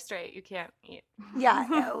you gay or straight, you can't eat. Yeah,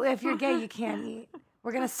 if you're gay, you can't eat.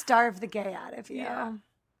 We're gonna starve the gay out of you. Yeah.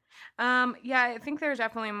 I think they're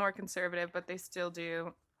definitely more conservative, but they still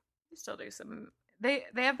do some. They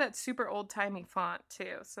have that super old timey font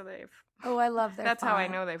too, so they've. Oh, I love their. That's font. how I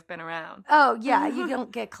know they've been around. Oh yeah, you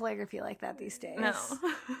don't get calligraphy like that these days.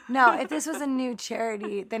 No. If this was a new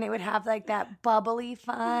charity, then it would have that bubbly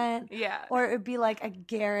font. Yeah. Or it would be like a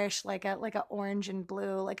garish, like a orange and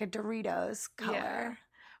blue, like a Doritos color. Yeah.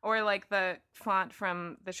 Or like the font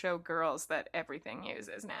from the show Girls that everything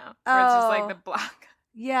uses now. Where it's just like the block.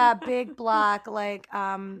 Yeah, big block.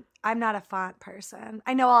 I'm not a font person.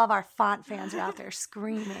 I know all of our font fans are out there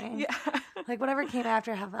screaming. Yeah. Whatever came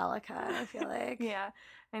after Havelica, I feel like. Yeah.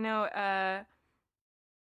 I know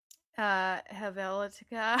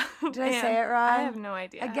Havelica. Did I say it wrong? I have no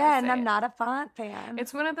idea. Again, I'm not a font fan.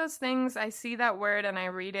 It's one of those things, I see that word and I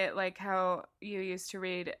read it like how you used to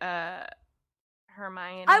read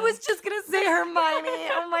Hermione. I was just gonna say Hermione.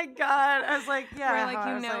 Oh my god! I was like, yeah.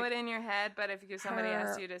 Where you know it in your head, but if somebody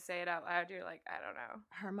asks you to say it out loud, you're like, I don't know.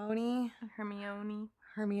 Hermione.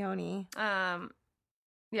 Hermione.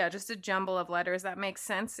 just a jumble of letters that makes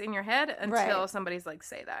sense in your head until Right. somebody's like,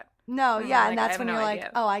 say that. No, And yeah, you're and like, I that's have when no you're idea.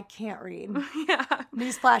 like, oh, I can't read. Yeah.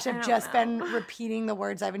 Newsflash, I I've don't just been know. repeating the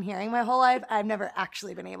words I've been hearing my whole life. I've never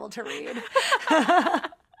actually been able to read.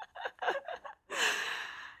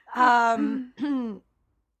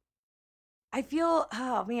 I feel,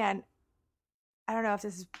 oh man, I don't know if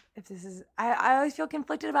this is, I always feel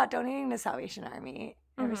conflicted about donating to Salvation Army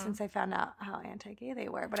ever since I found out how anti-gay they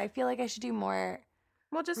were. But I feel like I should do more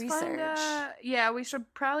Well, just research. we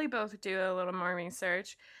should probably both do a little more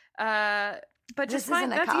research. But This just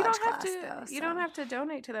find isn't a that you don't college have class, to though, you don't so. have to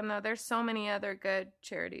donate to them though. There's so many other good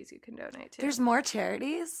charities you can donate to. There's more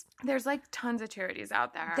charities. There's like tons of charities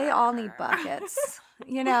out there. They all need buckets,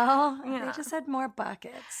 you know? Yeah. They just had more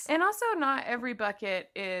buckets. And also, not every bucket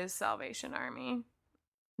is Salvation Army.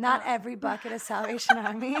 Not every bucket is Salvation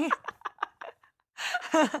Army.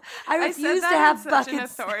 I I refuse said to that have in such buckets. an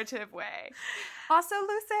authoritative way. Also,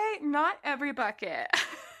 Lucé, not every bucket.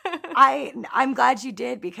 I'm glad you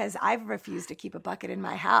did, because I've refused to keep a bucket in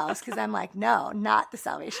my house because I'm like, no, not the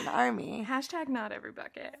Salvation Army. Hashtag not every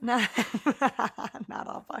bucket. Not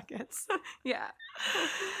all buckets. Yeah.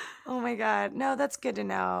 Oh my God. No, that's good to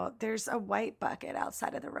know. There's a white bucket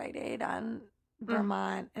outside of the Rite Aid on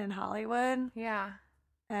Vermont and Hollywood. Yeah.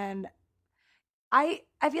 And I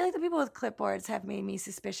feel like the people with clipboards have made me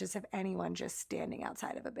suspicious of anyone just standing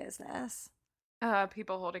outside of a business.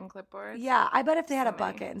 People holding clipboards. Yeah, I bet if they had a So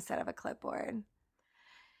many. bucket instead of a clipboard.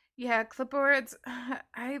 Yeah, clipboards.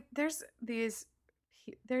 There's these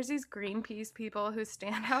Greenpeace people who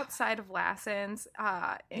stand outside of Lassen's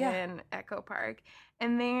in Echo Park,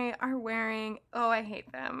 and they are wearing. Oh, I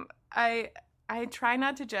hate them. I try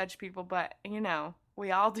not to judge people, but you know we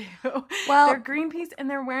all do. Well, they're Greenpeace, and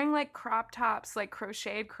they're wearing like crop tops, like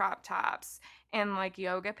crocheted crop tops, and like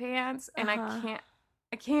yoga pants, and I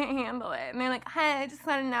can't handle it. And they're like, hey, I just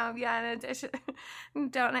want to know if you had an audition.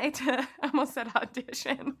 Donate to, I almost said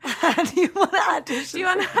audition. Do you want to audition? Do you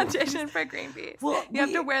want to audition for Greenpeace? Well, you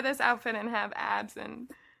have to wear this outfit and have abs and.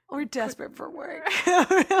 We're desperate for work.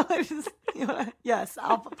 Yes,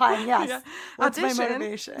 I'll fine. Yes. Yeah. What's Audition. my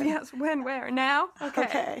motivation? Yes. When? Where? Now?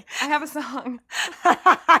 Okay. I have a song.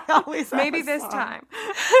 I always have Maybe a this song. time.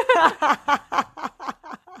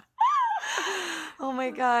 Oh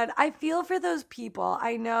my God. I feel for those people.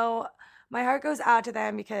 I know my heart goes out to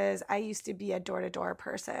them because I used to be a door-to-door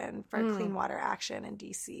person for Clean Water Action in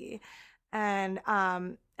DC. And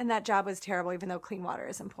that job was terrible, even though clean water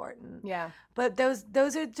is important. Yeah. But those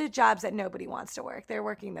are the jobs that nobody wants to work. They're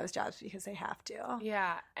working those jobs because they have to.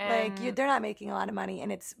 Yeah. Like they're not making a lot of money,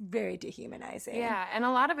 and it's very dehumanizing. Yeah, and a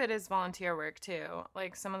lot of it is volunteer work too.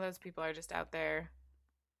 Like some of those people are just out there.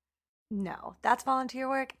 No, that's volunteer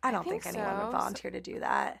work. I don't think think anyone so. would volunteer to do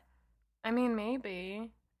that. I mean,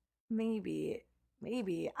 maybe. Maybe.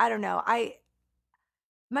 I don't know.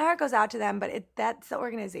 My heart goes out to them, but that's the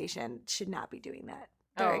organization should not be doing that.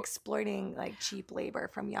 They're exploiting like cheap labor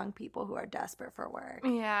from young people who are desperate for work.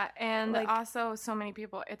 Yeah, and Like- also so many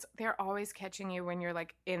people. They're always catching you when you're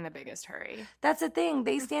like in the biggest hurry. That's the thing.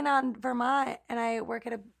 They stand on Vermont, and I work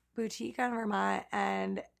at a boutique on Vermont,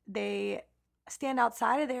 and they stand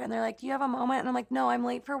outside of there, and they're like, "Do you have a moment?" And I'm like, "No, I'm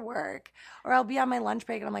late for work," or I'll be on my lunch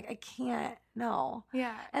break, and I'm like, "I can't, no."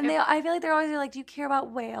 Yeah, And I feel like they're always like, "Do you care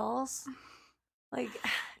about whales?" Like,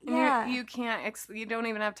 and yeah, you can't. You don't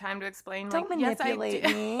even have time to explain. don't like, yes, I manipulate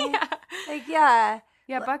do. me. Yeah. Like, yeah,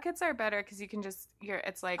 Yeah, buckets are better because you can just.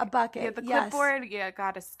 It's like a bucket. You have the yes. clipboard. You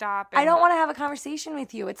got to stop. I don't want to have a conversation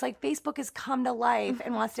with you. It's like Facebook has come to life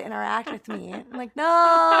and wants to interact with me. I'm like,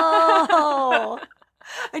 no.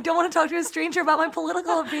 I don't want to talk to a stranger about my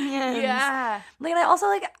political opinions. Yeah. Like, and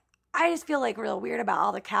I just feel like real weird about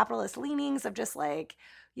all the capitalist leanings of just like,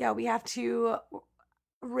 yeah, we have to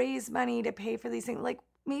raise money to pay for these things. Like,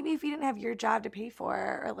 maybe if you didn't have your job to pay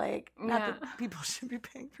for, or like, not that people should be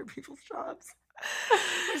paying for people's jobs.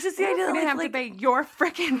 It's just the idea that You like, have to pay your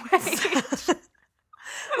freaking wage.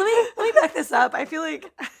 let me back this up. I feel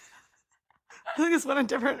like this went a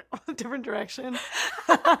different direction.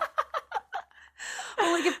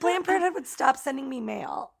 Well, like if Planned Parenthood would stop sending me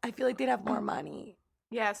mail, I feel like they'd have more money.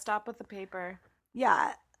 Yeah, stop with the paper.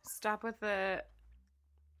 Yeah. Stop with the.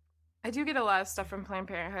 I do get a lot of stuff from Planned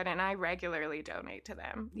Parenthood, and I regularly donate to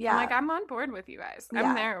them. Yeah. I'm on board with you guys.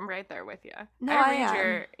 Yeah. I'm right there with you. No, I I read am.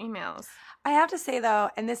 your emails. I have to say, though,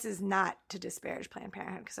 and this is not to disparage Planned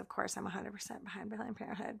Parenthood, because of course I'm 100% behind Planned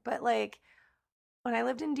Parenthood, but like when I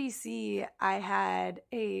lived in DC, I had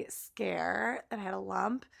a scare and I had a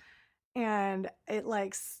lump, and it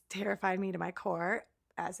like terrified me to my core,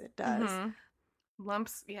 as it does. Mhm.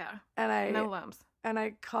 Lumps, yeah. And No lumps. And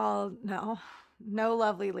I called, no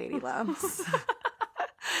lovely lady lumps.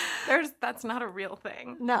 That's not a real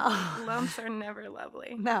thing. No. Lumps are never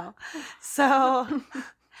lovely. No. So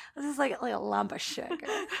this is like a lump of sugar,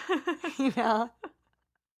 you know?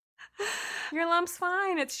 Your lump's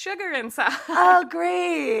fine. It's sugar inside. Oh,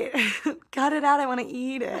 great. Cut it out. I want to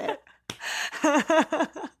eat it.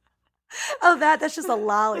 Oh, that's just a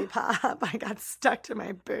lollipop. I got stuck to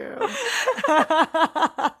my boob.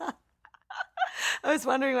 I was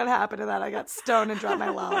wondering what happened to that. I got stoned and dropped my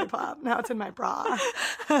lollipop. Now it's in my bra.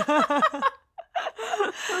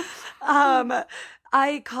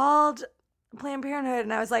 I called Planned Parenthood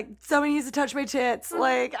and I was like, somebody needs to touch my tits.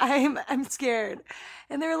 Like, I'm scared.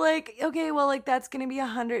 And they're like, okay, well, like, that's going to be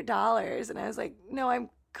 $100. And I was like, no, I'm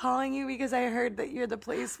calling you because I heard that you're the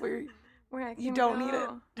place where you don't need it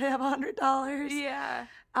to have $100. Yeah.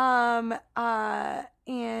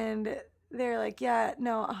 And they're like, yeah,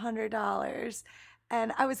 no, $100.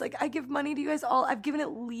 And I was like, I give money to you guys all. I've given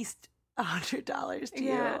at least $100 to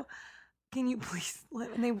you. Can you please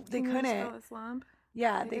let? And they couldn't. This lump?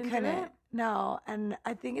 Yeah, They they didn't do couldn't. it? No, and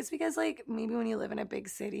I think it's because like maybe when you live in a big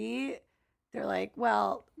city, they're like,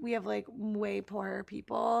 well, we have like way poorer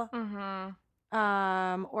people.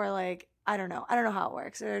 Mm-hmm. Or like I don't know how it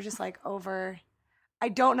works. They're just like over. I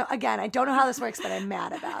don't know. Again, I don't know how this works, but I'm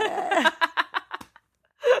mad about it.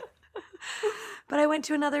 But I went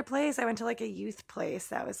to another place. I went to like a youth place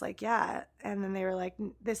that was like, yeah. And then they were like,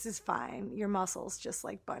 this is fine. Your muscles just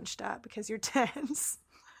like bunched up because you're tense.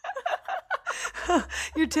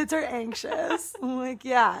 Your tits are anxious. I'm like,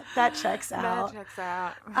 yeah, that checks out. That checks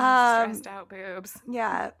out. Stressed out boobs.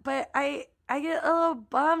 Yeah. But I get a little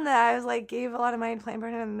bummed that I was like, gave a lot of money to Planned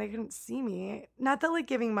Parenthood and they couldn't see me. Not that like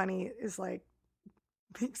giving money is like,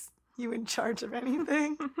 makes you in charge of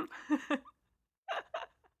anything.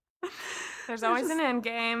 There's always an end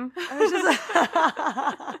game.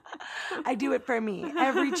 I do it for me.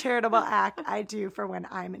 Every charitable act I do for when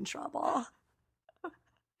I'm in trouble.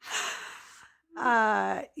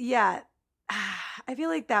 Yeah. I feel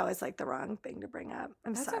like that was like the wrong thing to bring up.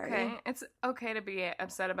 That's sorry. Okay. It's okay to be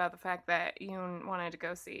upset about the fact that you wanted to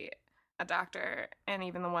go see a doctor, and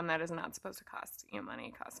even the one that is not supposed to cost you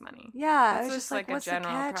money costs money. Yeah, It's it's just just like a what's the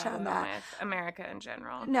general catch problem on that? with America in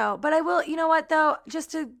general. No, but I will. You know what though?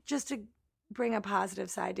 Just to bring a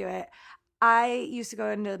positive side to it, I used to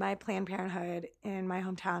go into my Planned Parenthood in my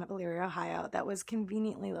hometown of Elyria, Ohio, that was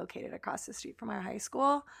conveniently located across the street from our high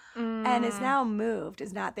school, and is now moved,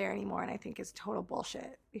 is not there anymore, and I think is total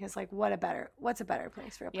bullshit because like what's a better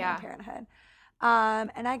place for a Planned Parenthood?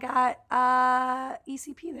 And I got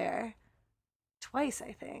ECP there twice,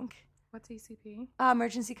 I think. What's ECP?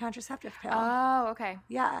 Emergency contraceptive pill. Oh, okay.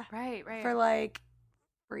 Yeah. Right. For like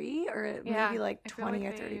free or maybe like I feel 20 like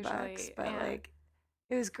or they 30 bucks, usually- but yeah. like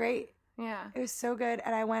it was great. Yeah. It was so good.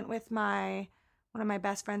 And I went with one of my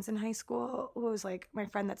best friends in high school, who was like my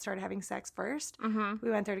friend that started having sex first. Mm-hmm. We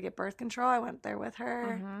went there to get birth control. I went there with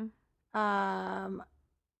her. Mm-hmm.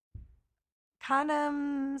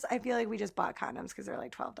 Condoms, I feel like we just bought condoms because they're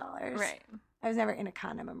like $12. Right. I was never in a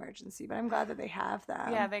condom emergency, but I'm glad that they have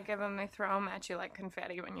them. Yeah, they throw them at you like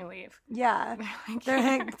confetti when you leave. Yeah.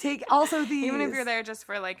 They're Like, take also these. Even if you're there just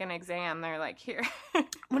for like an exam, they're like, here.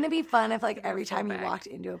 Wouldn't it be fun if like Give you a every full time you bag. walked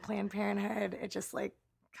into a Planned Parenthood, it just like,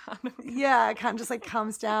 Condom. yeah, it kind of just like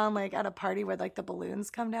comes down like at a party where like the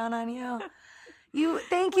balloons come down on you.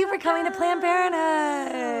 Thank you for coming to Planned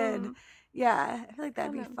Parenthood. Yeah, I feel like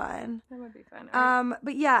that'd be fun. That would be fun.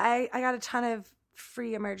 But yeah, I got a ton of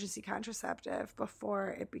free emergency contraceptive before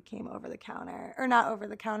it became over the counter, or not over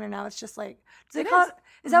the counter. Now it's just like, is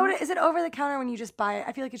it over the counter when you just buy it?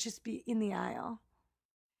 I feel like it should just be in the aisle.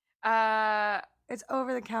 It's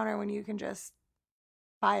over the counter when you can just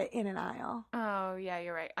buy it in an aisle. Oh yeah,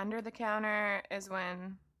 you're right. Under the counter is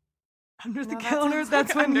when. Under the No, that counter, sounds that's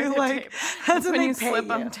like when under you the like. table. That's when you they pay slip you.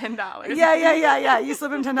 them $10. Yeah. You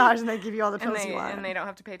slip them $10 and they give you all the pills you want. And they don't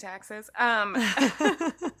have to pay taxes.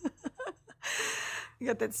 You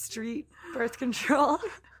got that street birth control.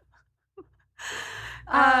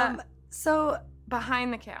 So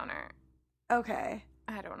behind the counter, okay.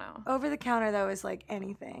 I don't know. Over the counter though is like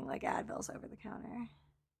anything, like Advil's over the counter.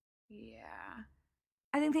 Yeah.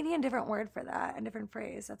 I think they need a different word for that, a different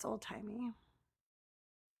phrase. That's old timey.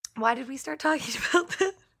 Why did we start talking about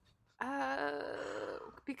this?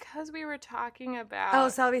 Because we were talking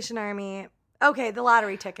about Salvation Army. Okay, the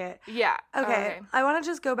lottery ticket. Yeah. Okay. I want to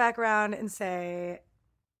just go back around and say,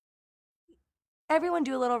 everyone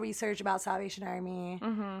do a little research about Salvation Army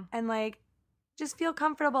and like just feel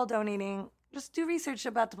comfortable donating. Just do research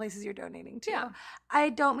about the places you're donating to. Yeah. I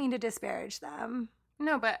don't mean to disparage them.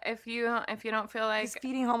 No, but if you don't feel like Just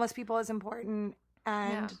feeding homeless people is important,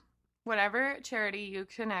 and whatever charity you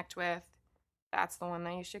connect with, that's the one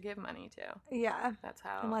that you should give money to. Yeah. That's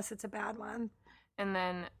how. Unless it's a bad one. And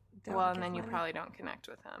then, you probably don't connect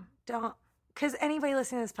with him. Don't. Because anybody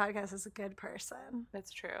listening to this podcast is a good person.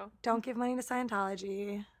 That's true. Don't give money to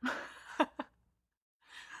Scientology.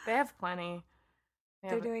 They have plenty.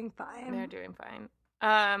 They're doing fine. They're doing fine.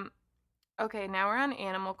 Okay, now we're on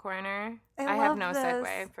Animal Corner. I have no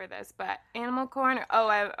segue for this, but Animal Corner. Oh,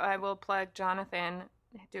 I will plug Jonathan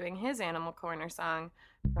doing his Animal Corner song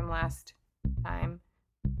from last time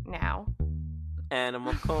now.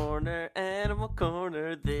 Animal Corner,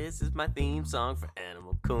 this is my theme song for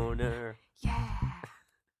Animal Corner. Yeah.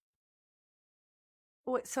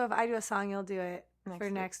 Wait, so if I do a song, you'll do it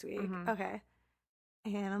next week. Mm-hmm. Okay.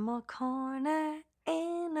 Animal Corner,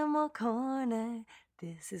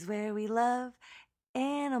 this is where we love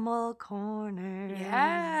Animal Corner.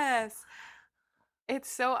 Yes. It's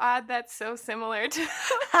so odd that's so similar to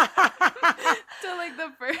like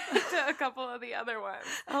to a couple of the other ones.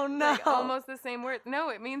 Oh no. Like almost the same word. No,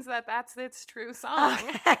 it means that's its true song.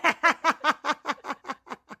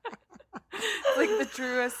 It's like the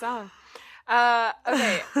truest song.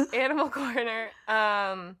 Okay, Animal Corner.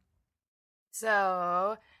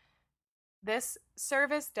 So this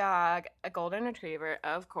service dog, a golden retriever,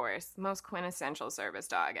 of course, most quintessential service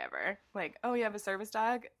dog ever. Like, oh, you have a service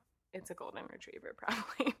dog? It's a golden retriever,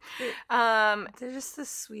 probably. They're just the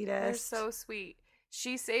sweetest. They're so sweet.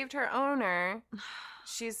 She saved her owner.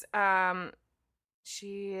 She is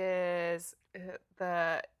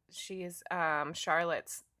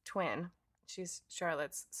Charlotte's twin. She's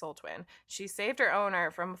Charlotte's soul twin. She saved her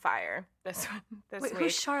owner from a fire this Wait, week.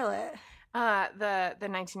 who's Charlotte? The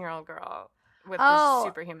 19-year-old girl with the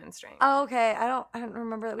superhuman strength. Oh, okay. I don't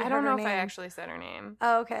remember that we I heard don't know her if name. I actually said her name.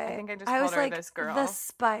 Oh, okay. I think I just called her this girl. The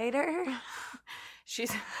spider?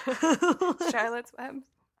 She's Charlotte's Web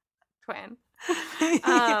twin.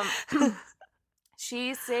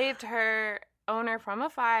 She saved her owner from a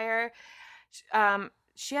fire.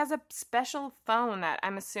 She has a special phone that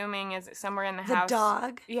I'm assuming is somewhere in the house. The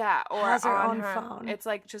dog? Yeah, or has her on own phone. It's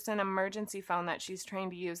like just an emergency phone that she's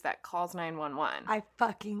trained to use that calls 911. I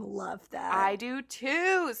fucking love that. I do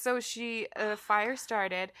too. So fire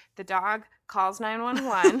started. The dog calls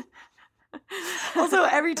 911. Also,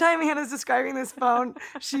 every time Hannah's describing this phone,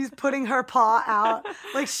 she's putting her paw out.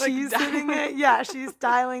 Like she's hitting it. Yeah, she's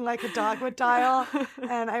dialing like a dog would dial.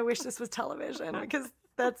 And I wish this was television because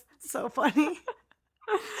that's so funny.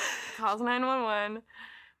 Calls 911.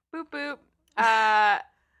 Boop, boop.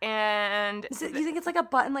 And do you think it's like a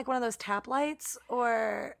button, like one of those tap lights,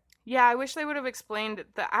 or? Yeah, I wish they would have explained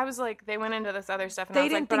that. I was like, they went into this other stuff, and I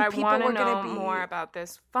was like, but I people want to were gonna know more about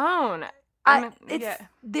this phone.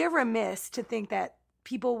 They're remiss to think that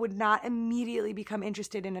people would not immediately become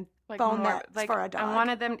interested in a phone that's for a dog. I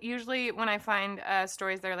wanted them, usually when I find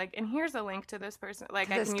stories, they're like, and here's a link to this person. Like,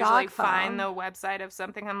 I can dog usually phone. find the website of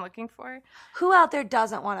something I'm looking for. Who out there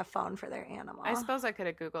doesn't want a phone for their animal? I suppose I could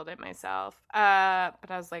have Googled it myself. But I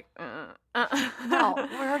was like, No,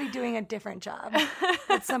 we're already doing a different job.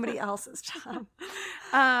 It's somebody else's job.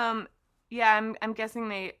 Yeah, I'm guessing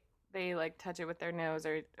they like touch it with their nose,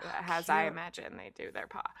 or as I imagine they do their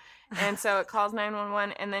paw. And so it calls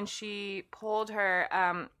 911, and then she pulled her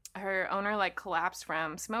owner like collapsed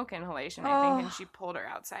from smoke inhalation, I think, and she pulled her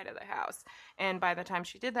outside of the house. And by the time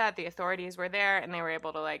she did that, the authorities were there, and they were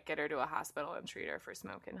able to like get her to a hospital and treat her for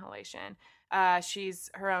smoke inhalation.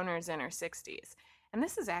 Her owner's in her 60s. And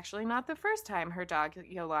this is actually not the first time her dog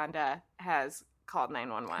Yolanda has called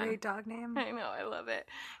 911. Great dog name. I know, I love it.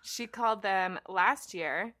 She called them last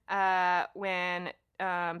year when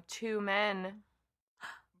two men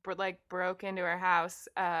broke into her house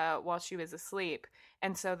while she was asleep,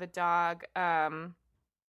 and so the dog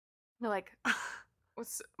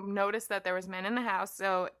noticed that there was men in the house.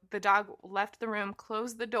 So the dog left the room,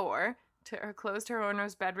 closed her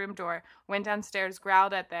owner's bedroom door, went downstairs,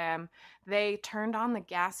 growled at them. They turned on the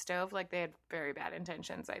gas stove, like they had very bad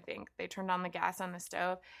intentions, I think. They turned on the gas on the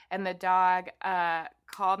stove, and the dog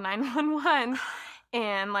called 911,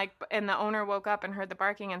 and the owner woke up and heard the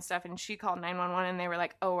barking and stuff, and she called 911, and they were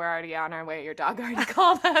like, oh, we're already on our way. Your dog already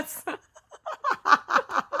called us.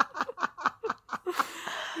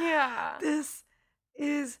 Yeah. This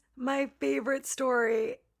is my favorite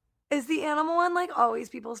story. Is the animal one like always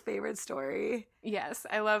people's favorite story? Yes,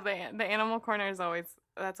 I love the Animal Corner is always,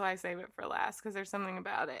 that's why I save it for last, because there's something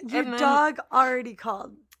about it. Your dog already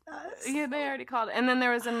called us. Yeah, they already called. And then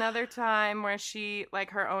there was another time where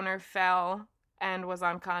her owner fell and was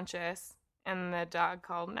unconscious, and the dog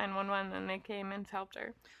called 911, and they came and helped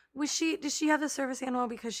her. Does she have the service animal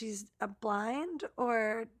because she's blind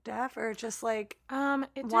or deaf or just like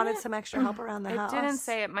It wanted didn't- some extra help around the house? It didn't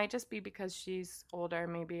say. It might just be because she's older,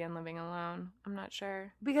 maybe, and living alone. I'm not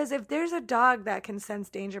sure. Because if there's a dog that can sense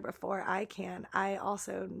danger before I can, I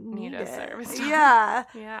also need a it. service dog. Yeah.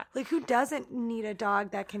 Yeah. Like, who doesn't need a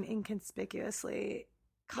dog that can inconspicuously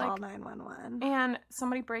call Like, 911? And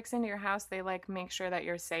somebody breaks into your house, they like make sure that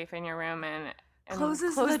you're safe in your room and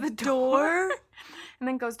Closes close the door? and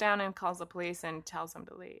then goes down and calls the police and tells them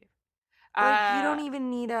to leave. Like, you don't even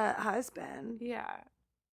need a husband. Yeah.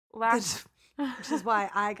 Which is why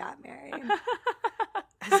I got married.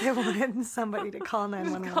 Because I wanted somebody to call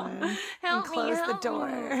 911 and close the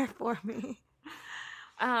door for me.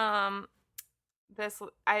 I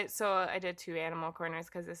did 2 animal corners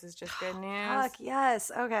because this is just good news. Fuck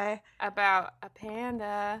yes. Okay. About a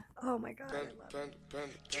panda. Oh my god. I love it.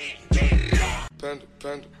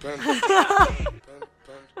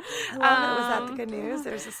 Was that the good news?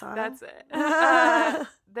 There's a song. That's it.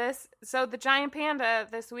 The giant panda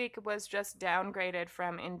this week was just downgraded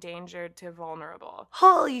from endangered to vulnerable.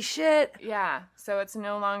 Holy shit. Yeah, so it's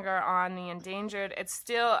no longer on the endangered. It's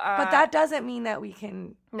still. But that doesn't mean that we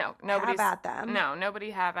can nobody's have at them. No, nobody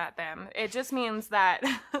have at them. It just means that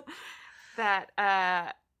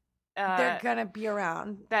they're gonna be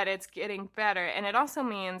around. That it's getting better, and it also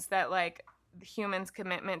means that like humans'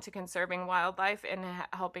 commitment to conserving wildlife and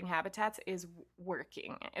helping habitats is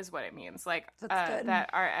working, is what it means. Like that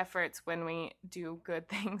our efforts when we do good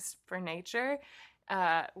things for nature,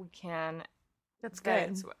 we can. That's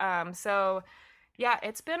good. So, yeah,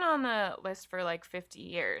 it's been on the list for like 50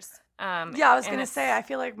 years. Yeah, I was gonna say. I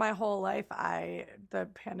feel like my whole life, the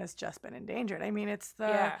panda's just been endangered. I mean, it's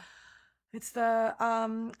the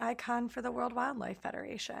icon for the World Wildlife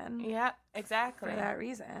Federation. Yeah, exactly. For that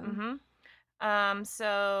reason. Mm-hmm.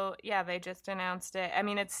 So yeah, they just announced it. I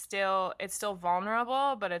mean, it's still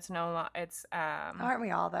vulnerable, but it's aren't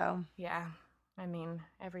we all though? Yeah. I mean,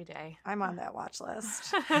 every day. I'm on that watch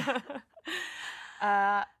list.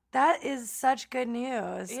 That is such good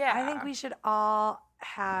news. Yeah. I think we should all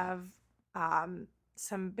have some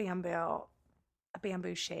a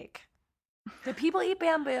bamboo shake. Do people eat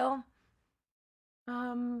bamboo?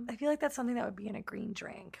 I feel like that's something that would be in a green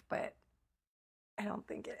drink, but I don't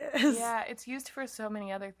think it is. Yeah, it's used for so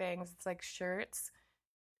many other things. It's like shirts.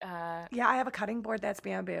 Yeah, I have a cutting board that's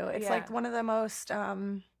bamboo. It's like one of the most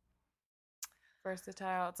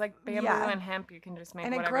versatile. It's like bamboo and hemp. You can just make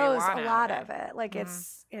whatever you want. And it grows a lot of it. Like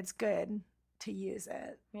it's good to use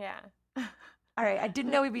it. Yeah. All right, I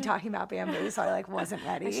didn't know we'd be talking about bamboo, so I wasn't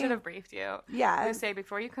ready. I should have briefed you. Yeah. Lucé,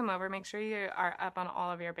 before you come over, make sure you are up on all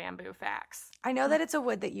of your bamboo facts. I know that it's a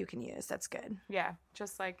wood that you can use. That's good. Yeah,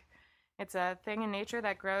 just like it's a thing in nature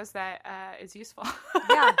that grows that is useful.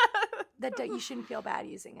 Yeah, that you shouldn't feel bad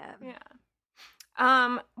using it. Yeah.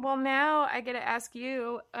 Well, now I get to ask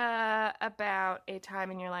you about a time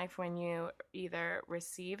in your life when you either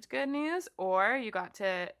received good news or you got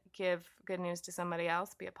to give good news to somebody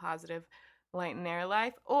else, be a positive light in their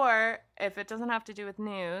life, or if it doesn't have to do with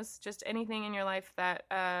news, just anything in your life that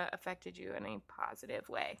affected you in a positive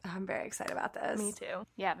way. I'm very excited about this. Me too.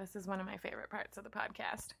 Yeah, this is one of my favorite parts of the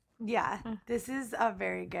podcast. Yeah, this is a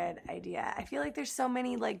very good idea. I feel like there's so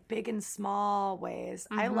many like big and small ways.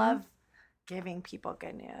 I love giving people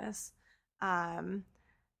good news. One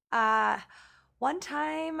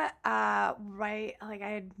time, I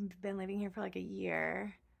had been living here for like a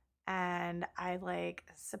year, and I like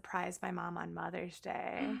surprised my mom on Mother's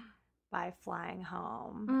Day by flying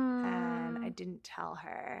home, and I didn't tell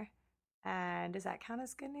her. And does that count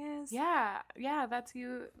as good news? Yeah, that's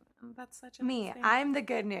you. That's such a me. nice thing. I'm the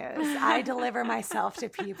good news. I deliver myself to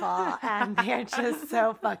people, and they're just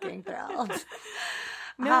so fucking thrilled.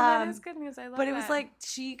 No, that is good news. I love it. But it was like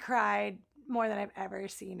she cried more than I've ever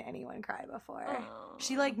seen anyone cry before. Oh.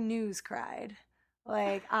 She like news cried,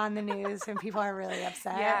 like on the news when people are really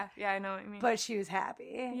upset. Yeah, I know what you mean. But she was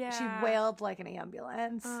happy. Yeah. She wailed like an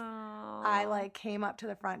ambulance. Oh. I like came up to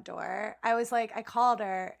the front door. I called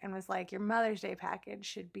her and was like, your Mother's Day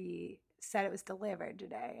package said it was delivered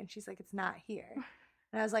today. And she's like, it's not here.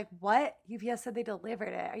 And I was like, what? UPS said they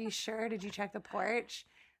delivered it. Are you sure? Did you check the porch?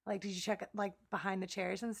 Like, did you check like behind the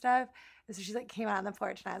chairs and stuff? And so she's like came out on the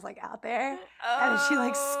porch and I was like out there and she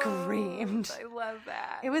like screamed. I love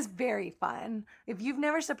that. It was very fun. If you've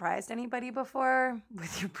never surprised anybody before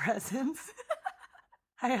with your presence,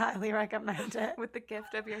 I highly recommend it. With the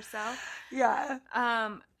gift of yourself. Yeah.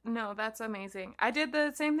 No, that's amazing. I did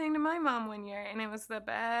the same thing to my mom one year and it was the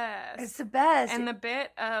best. It's the best. And the bit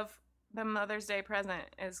of the Mother's Day present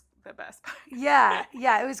is the best part. Yeah,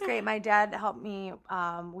 it was great. My dad helped me.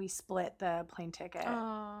 We split the plane ticket.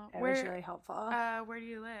 Oh, It was really helpful. Where do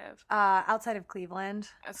you live? Outside of Cleveland.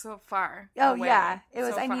 So far. Oh away. yeah, it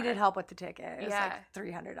was. So I far. needed help with the ticket. It was like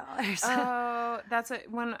 $300. Oh, that's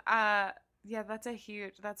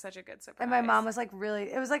that's such a good surprise. And my mom was like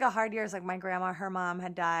it was like a hard year. It was like my grandma, her mom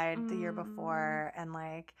had died the year before, and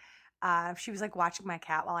like she was like watching my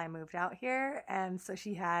cat while I moved out here, and so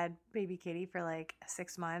she had baby Kitty for like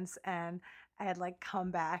 6 months, and I had like come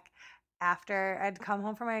back after I'd come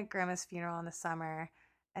home from my grandma's funeral in the summer,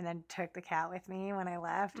 and then took the cat with me when I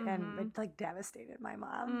left, and it like devastated my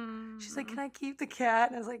mom. She's like, "Can I keep the cat?"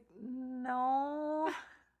 And I was like, "No."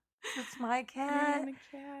 It's my cat,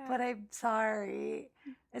 but I'm sorry.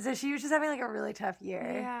 And so she was just having like a really tough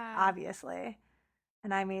year, obviously.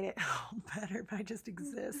 And I made it better by just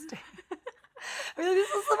existing. I mean, this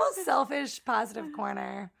is the most selfish, positive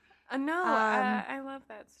corner. No, I love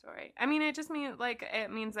that story. I mean, it just means like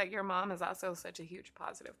it means that your mom is also such a huge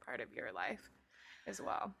positive part of your life as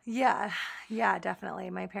well. Yeah,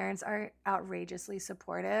 definitely. My parents are outrageously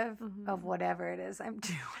supportive of whatever it is I'm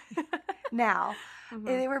doing now.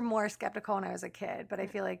 They were more skeptical when I was a kid, but I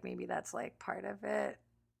feel like maybe that's like part of it.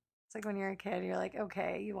 It's like when you're a kid, you're like,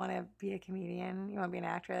 okay, you want to be a comedian? You want to be an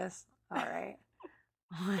actress? All right.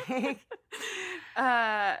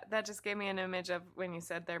 That just gave me an image of when you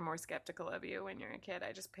said they're more skeptical of you when you're a kid.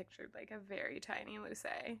 I just pictured like a very tiny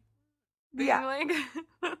Lucé. Like,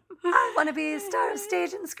 I want to be a star of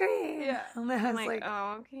stage and screen. Yeah. And then I was like,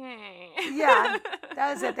 okay. Yeah,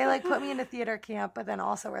 that was it. They like put me into theater camp, but then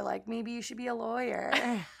also were like, maybe you should be a lawyer.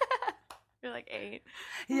 You're like 8.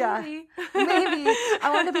 Yeah. Maybe.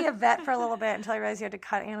 I wanted to be a vet for a little bit until I realized you had to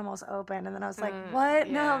cut animals open. And then I was like, what?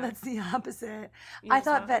 Yeah. No, that's the opposite. You I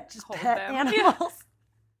thought vet just pet animals. Yeah.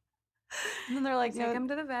 And then they're like, take them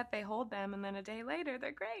to the vet, they hold them, and then a day later,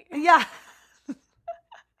 they're great. Yeah.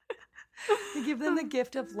 You give them the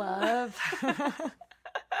gift of love.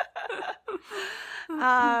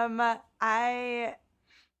 I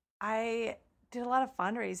did a lot of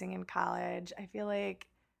fundraising in college. I feel like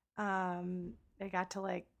I got to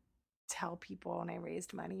like tell people and I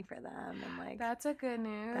raised money for them, and like that's a good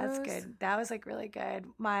news. That's good. That was like really good.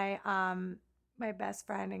 My best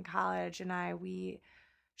friend in college and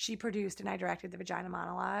she produced and I directed the Vagina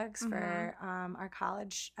Monologues for our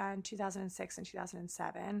college in 2006 and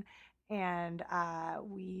 2007. And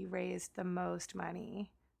we raised the most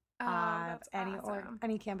money of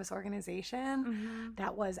any campus organization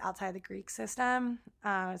that was outside the Greek system.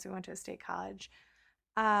 So we went to a state college.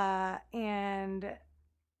 And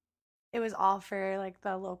it was all for like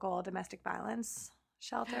the local domestic violence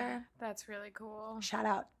shelter. That's really cool. Shout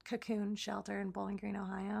out Cocoon Shelter in Bowling Green,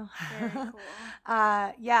 Ohio. Very cool.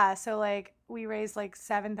 Yeah, so like we raised like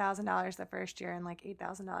 $7,000 the first year and like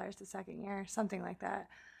 $8,000 the second year, something like that.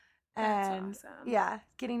 And that's awesome. Yeah,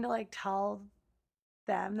 getting to like tell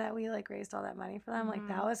them that we like raised all that money for them, like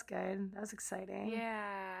that was good. That was exciting.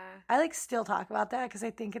 Yeah. I like still talk about that because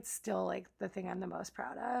I think it's still like the thing I'm the most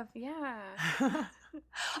proud of. Yeah.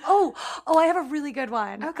 Oh, I have a really good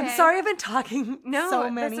one. Okay. I'm sorry I've been talking so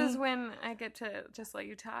many. This is when I get to just let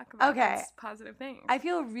you talk about these positive things. I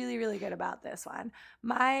feel really, really good about this one.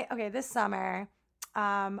 This summer,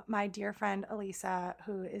 my dear friend Elisa,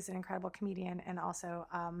 who is an incredible comedian and also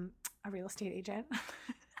a real estate agent,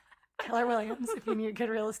 Keller Williams, if you need a good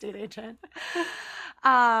real estate agent.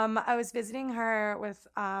 I was visiting her with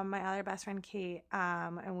my other best friend Kate,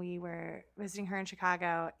 and we were visiting her in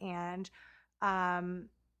Chicago. And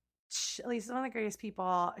Lisa's one of the greatest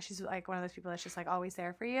people. She's like one of those people that's just like always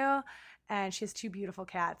there for you. And she has 2 beautiful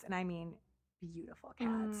cats, and I mean beautiful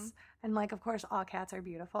cats. And like, of course, all cats are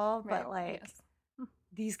beautiful, but like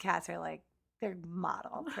these cats are like, they're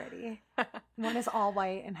model pretty. One is all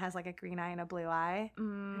white and has like a green eye and a blue eye. Her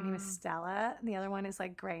name is Stella. And the other one is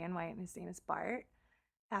like gray and white, and his name is Bart,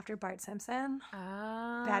 after Bart Simpson.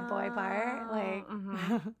 Bad boy Bart, like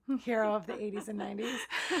hero of the 80s and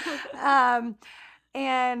 90s.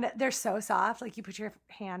 And they're so soft. Like you put your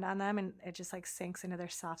hand on them and it just like sinks into their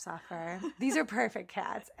soft fur. These are perfect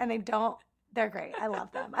cats, and they're great. I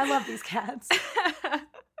love them. I love these cats.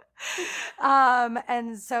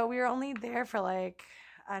 And so we were only there for like,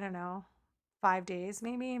 I don't know, 5 days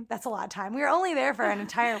maybe. That's a lot of time. We were only there for an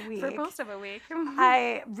entire week. For most of a week.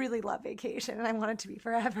 I really love vacation and I want it to be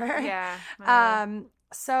forever. Yeah.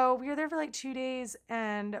 So we were there for like 2 days,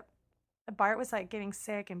 and Bart was like getting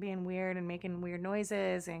sick and being weird and making weird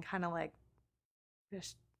noises and kind of like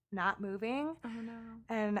just not moving. Oh no.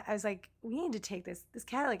 And I was like, we need to take this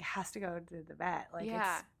cat like has to go to the vet. Like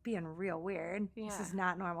it's being real weird. This is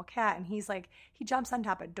not normal cat. And he's like, he jumps on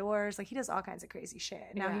top of doors, like he does all kinds of crazy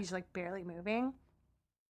shit. Now he's like barely moving.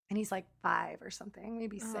 And he's like 5 or something,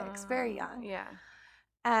 maybe 6, very young. Yeah.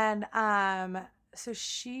 And so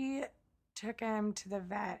she took him to the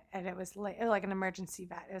vet, and it was late, like an emergency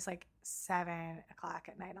vet. It was like 7:00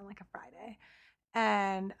 at night on like a Friday.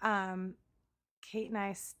 And Kate and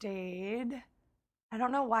I stayed. I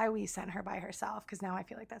don't know why we sent her by herself, because now I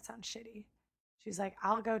feel like that sounds shitty. She's like,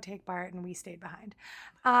 I'll go take Bart, and we stayed behind.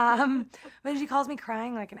 But she calls me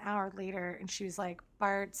crying like an hour later, and she was like,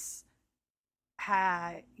 Bart's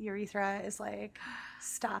urethra is like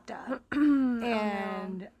stopped up,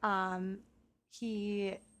 and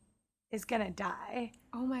he is gonna die.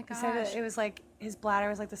 Oh my gosh. He said that it was like his bladder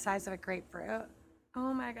was like the size of a grapefruit.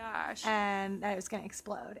 Oh my gosh. And that it was gonna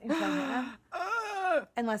explode and kill him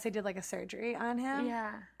unless they did like a surgery on him.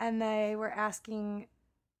 Yeah. And they were asking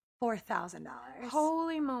 $4,000.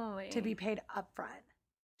 Holy moly. To be paid upfront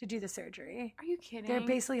to do the surgery. Are you kidding? They're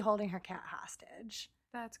basically holding her cat hostage.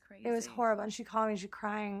 That's crazy. It was horrible. And she called me, she's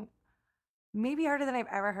crying maybe harder than I've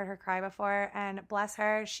ever heard her cry before. And bless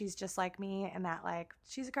her, she's just like me in that, like,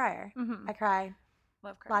 she's a crier. Mm-hmm. I cry.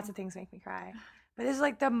 Love crying. Lots of things make me cry. But this is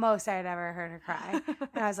like the most I had ever heard her cry.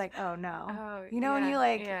 And I was like, oh no. Oh, you know when you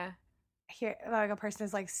like hear like a person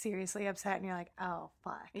is like seriously upset and you're like, oh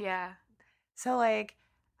fuck. Yeah. So like,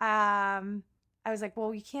 I was like,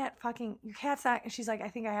 well, you can't fucking, your cat's not, and she's like, I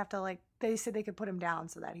think I have to like, they said they could put him down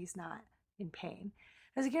so that he's not in pain.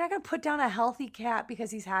 I was like, you're not going to put down a healthy cat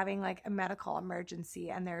because he's having like a medical emergency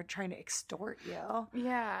and they're trying to extort you.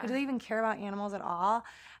 Yeah. Do they even care about animals at all?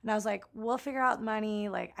 And I was like, we'll figure out money.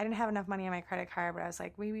 Like, I didn't have enough money on my credit card, but I was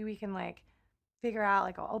like, maybe we can like figure out,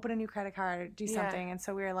 like, I'll open a new credit card or do something. And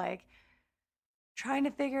so we were like trying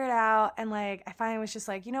to figure it out. And like, I finally was just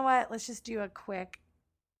like, you know what? Let's just do a quick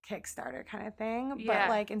Kickstarter kind of thing. Yeah. But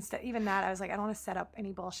like, instead, even that, I was like, I don't want to set up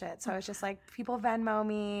any bullshit. So I was just like, people Venmo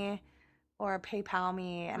me or PayPal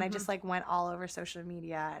me, and I just like went all over social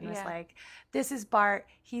media and was like, this is Bart,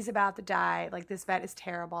 he's about to die, like this vet is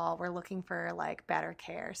terrible, we're looking for like better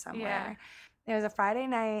care somewhere. It was a Friday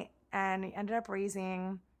night and we ended up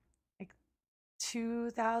raising like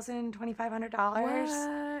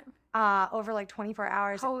 $2,500 over like 24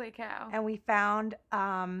 hours. Holy cow. And we found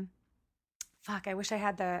fuck, I wish I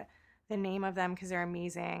had the name of them because they're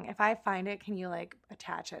amazing. If I find it, can you like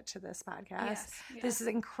attach it to this podcast? Yes. This is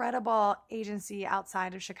an incredible agency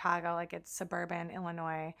outside of Chicago, like it's suburban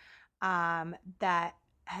Illinois, that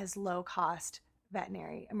has low cost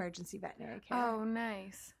emergency veterinary care. Oh,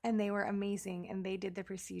 nice. And they were amazing, and they did the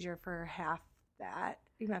procedure for half that,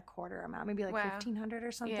 even a quarter amount, maybe like $1,500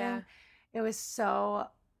 or something. Yeah. It was so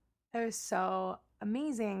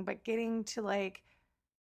amazing. But getting to like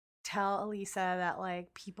tell Elisa that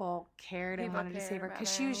like people cared and wanted to save her,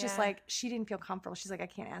 because she was just like, she didn't feel comfortable. She's like, I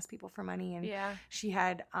can't ask people for money. And she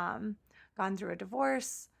had gone through a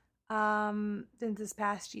divorce this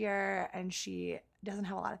past year, and she doesn't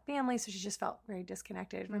have a lot of family, so she just felt very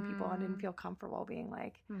disconnected from people and didn't feel comfortable being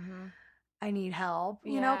like, I need help,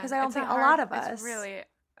 you know, because I don't think a lot of us. It's really,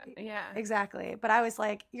 exactly. But I was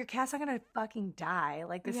like, your cat's not gonna fucking die.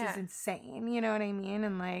 Like, this is insane. You know what I mean?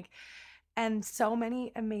 And like, and so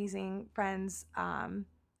many amazing friends and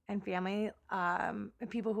family,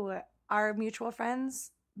 people who are mutual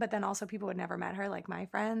friends, but then also people who had never met her, like my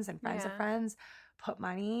friends and friends of friends, put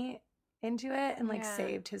money into it and like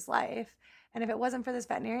saved his life. And if it wasn't for this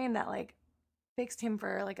veterinarian that like fixed him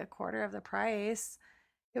for like a quarter of the price,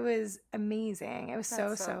 it was amazing. It was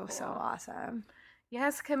so awesome.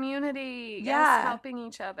 Yes, community. Yes, helping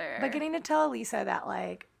each other. But getting to tell Elisa that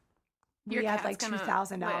like, we had like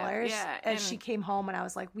 $2,000 and she came home and I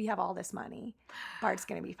was like, we have all this money. Bart's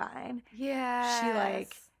going to be fine. Yeah. She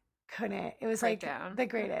like couldn't. It was breakdown. Like the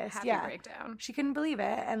greatest. Happy breakdown. She couldn't believe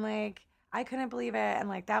it. And like, I couldn't believe it. And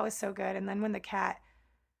like, that was so good. And then when the cat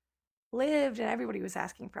lived and everybody was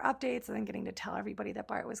asking for updates and then getting to tell everybody that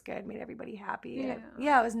Bart was good made everybody happy. And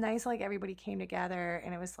it was nice. Like everybody came together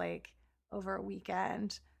and it was like over a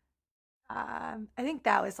weekend. I think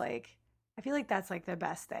that was like, I feel like that's like the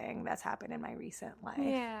best thing that's happened in my recent life.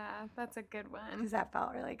 Yeah, that's a good one. Because that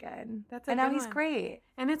felt really good. That's a and good now he's one. Great.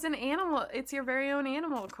 And it's an animal. It's your very own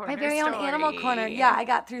animal corner. My very own animal corner. Yeah, I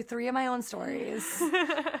got through 3 of my own stories.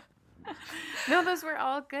 No, those were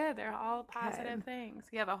all good. They're all positive things.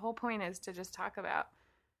 Yeah, the whole point is to just talk about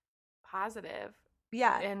positive.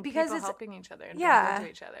 Yeah, and because people it's helping each other and being good to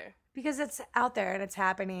each other. Because it's out there and it's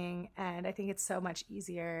happening, and I think it's so much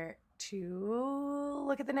easier to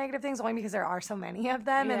look at the negative things only because there are so many of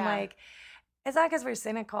them, and like It's not because we're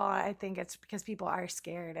cynical. I think it's because people are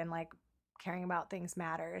scared and like caring about things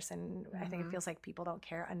matters. And I think it feels like people don't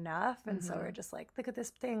care enough. And so we're just like, look at this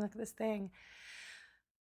thing, look at this thing.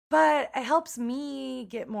 But it helps me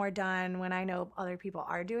get more done when I know other people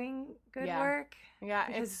are doing good work. Yeah,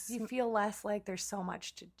 because you feel less like there's so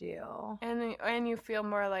much to do. And you feel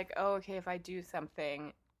more like, oh, okay, if I do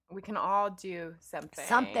something, we can all do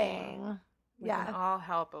something. We can all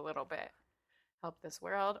help a little bit. Help this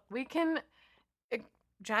world. We can,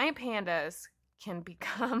 giant pandas can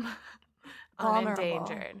become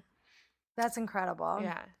unendangered. That's incredible.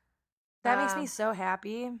 Yeah. That makes me so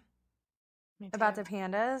happy about the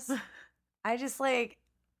pandas. I just like,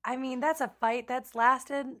 I mean, that's a fight that's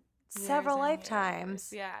lasted several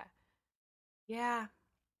lifetimes. Yeah. Yeah.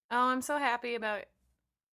 Oh, I'm so happy about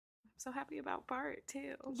Bart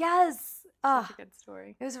too. Yes. Such a good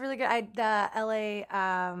story. It was really good. The LA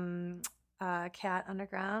Cat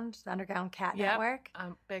Underground, the Underground Cat Network.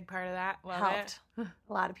 Big part of that. Love helped. it.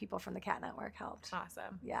 A lot of people from the Cat Network helped.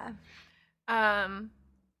 Awesome. Yeah.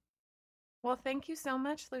 Well, thank you so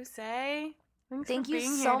much, Lucé. Thank you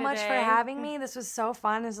so much for having me. This was so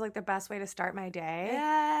fun. This is like the best way to start my day.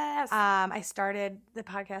 Yes. I started the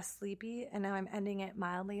podcast sleepy, and now I'm ending it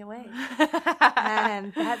mildly awake.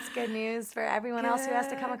 And that's good news for everyone else who has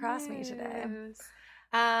to come across me today.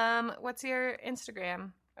 What's your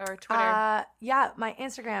Instagram or Twitter? Yeah, my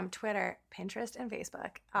Instagram, Twitter, Pinterest, and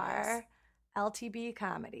Facebook are LTB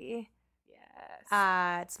Comedy.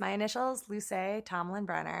 Yes. It's my initials, Lucé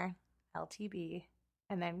Tomlin-Brenner, LTB.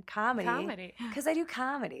 And then comedy. Because I do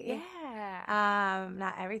comedy. Yeah.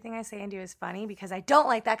 Not everything I say and do is funny because I don't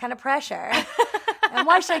like that kind of pressure. And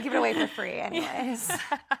why should I give it away for free anyways?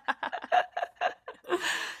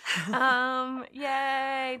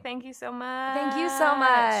 Yay. Thank you so much. Thank you so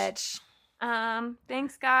much.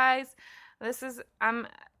 Thanks, guys.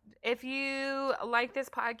 If you like this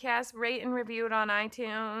podcast, rate and review it on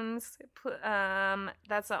iTunes.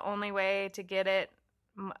 That's the only way to get it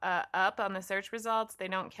up on the search results. They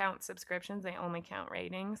don't count subscriptions, they only count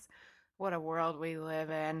ratings. What a world we live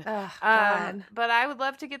in. God. But I would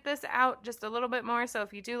love to get this out just a little bit more, so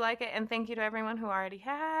if you do like it, and thank you to everyone who already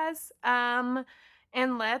has, and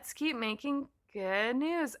let's keep making good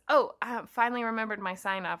news. I finally remembered my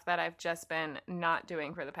sign off that I've just been not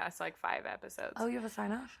doing for the past 5 episodes. Oh, you have a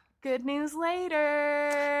sign off? Good news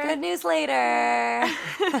later. Good news later.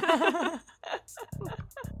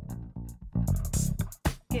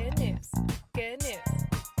 Good news. Good news.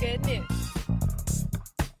 Good news.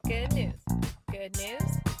 Good news. Good news.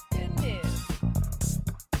 Good news.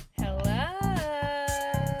 Hello.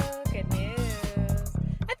 Good news.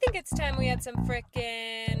 I think it's time we had some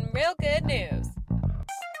frickin' real good news.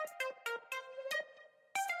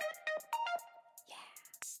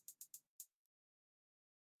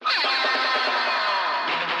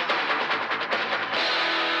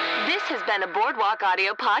 This has been a Boardwalk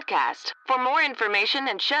Audio podcast. For more information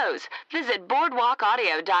and shows, visit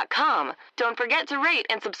boardwalkaudio.com. Don't forget to rate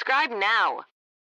and subscribe now.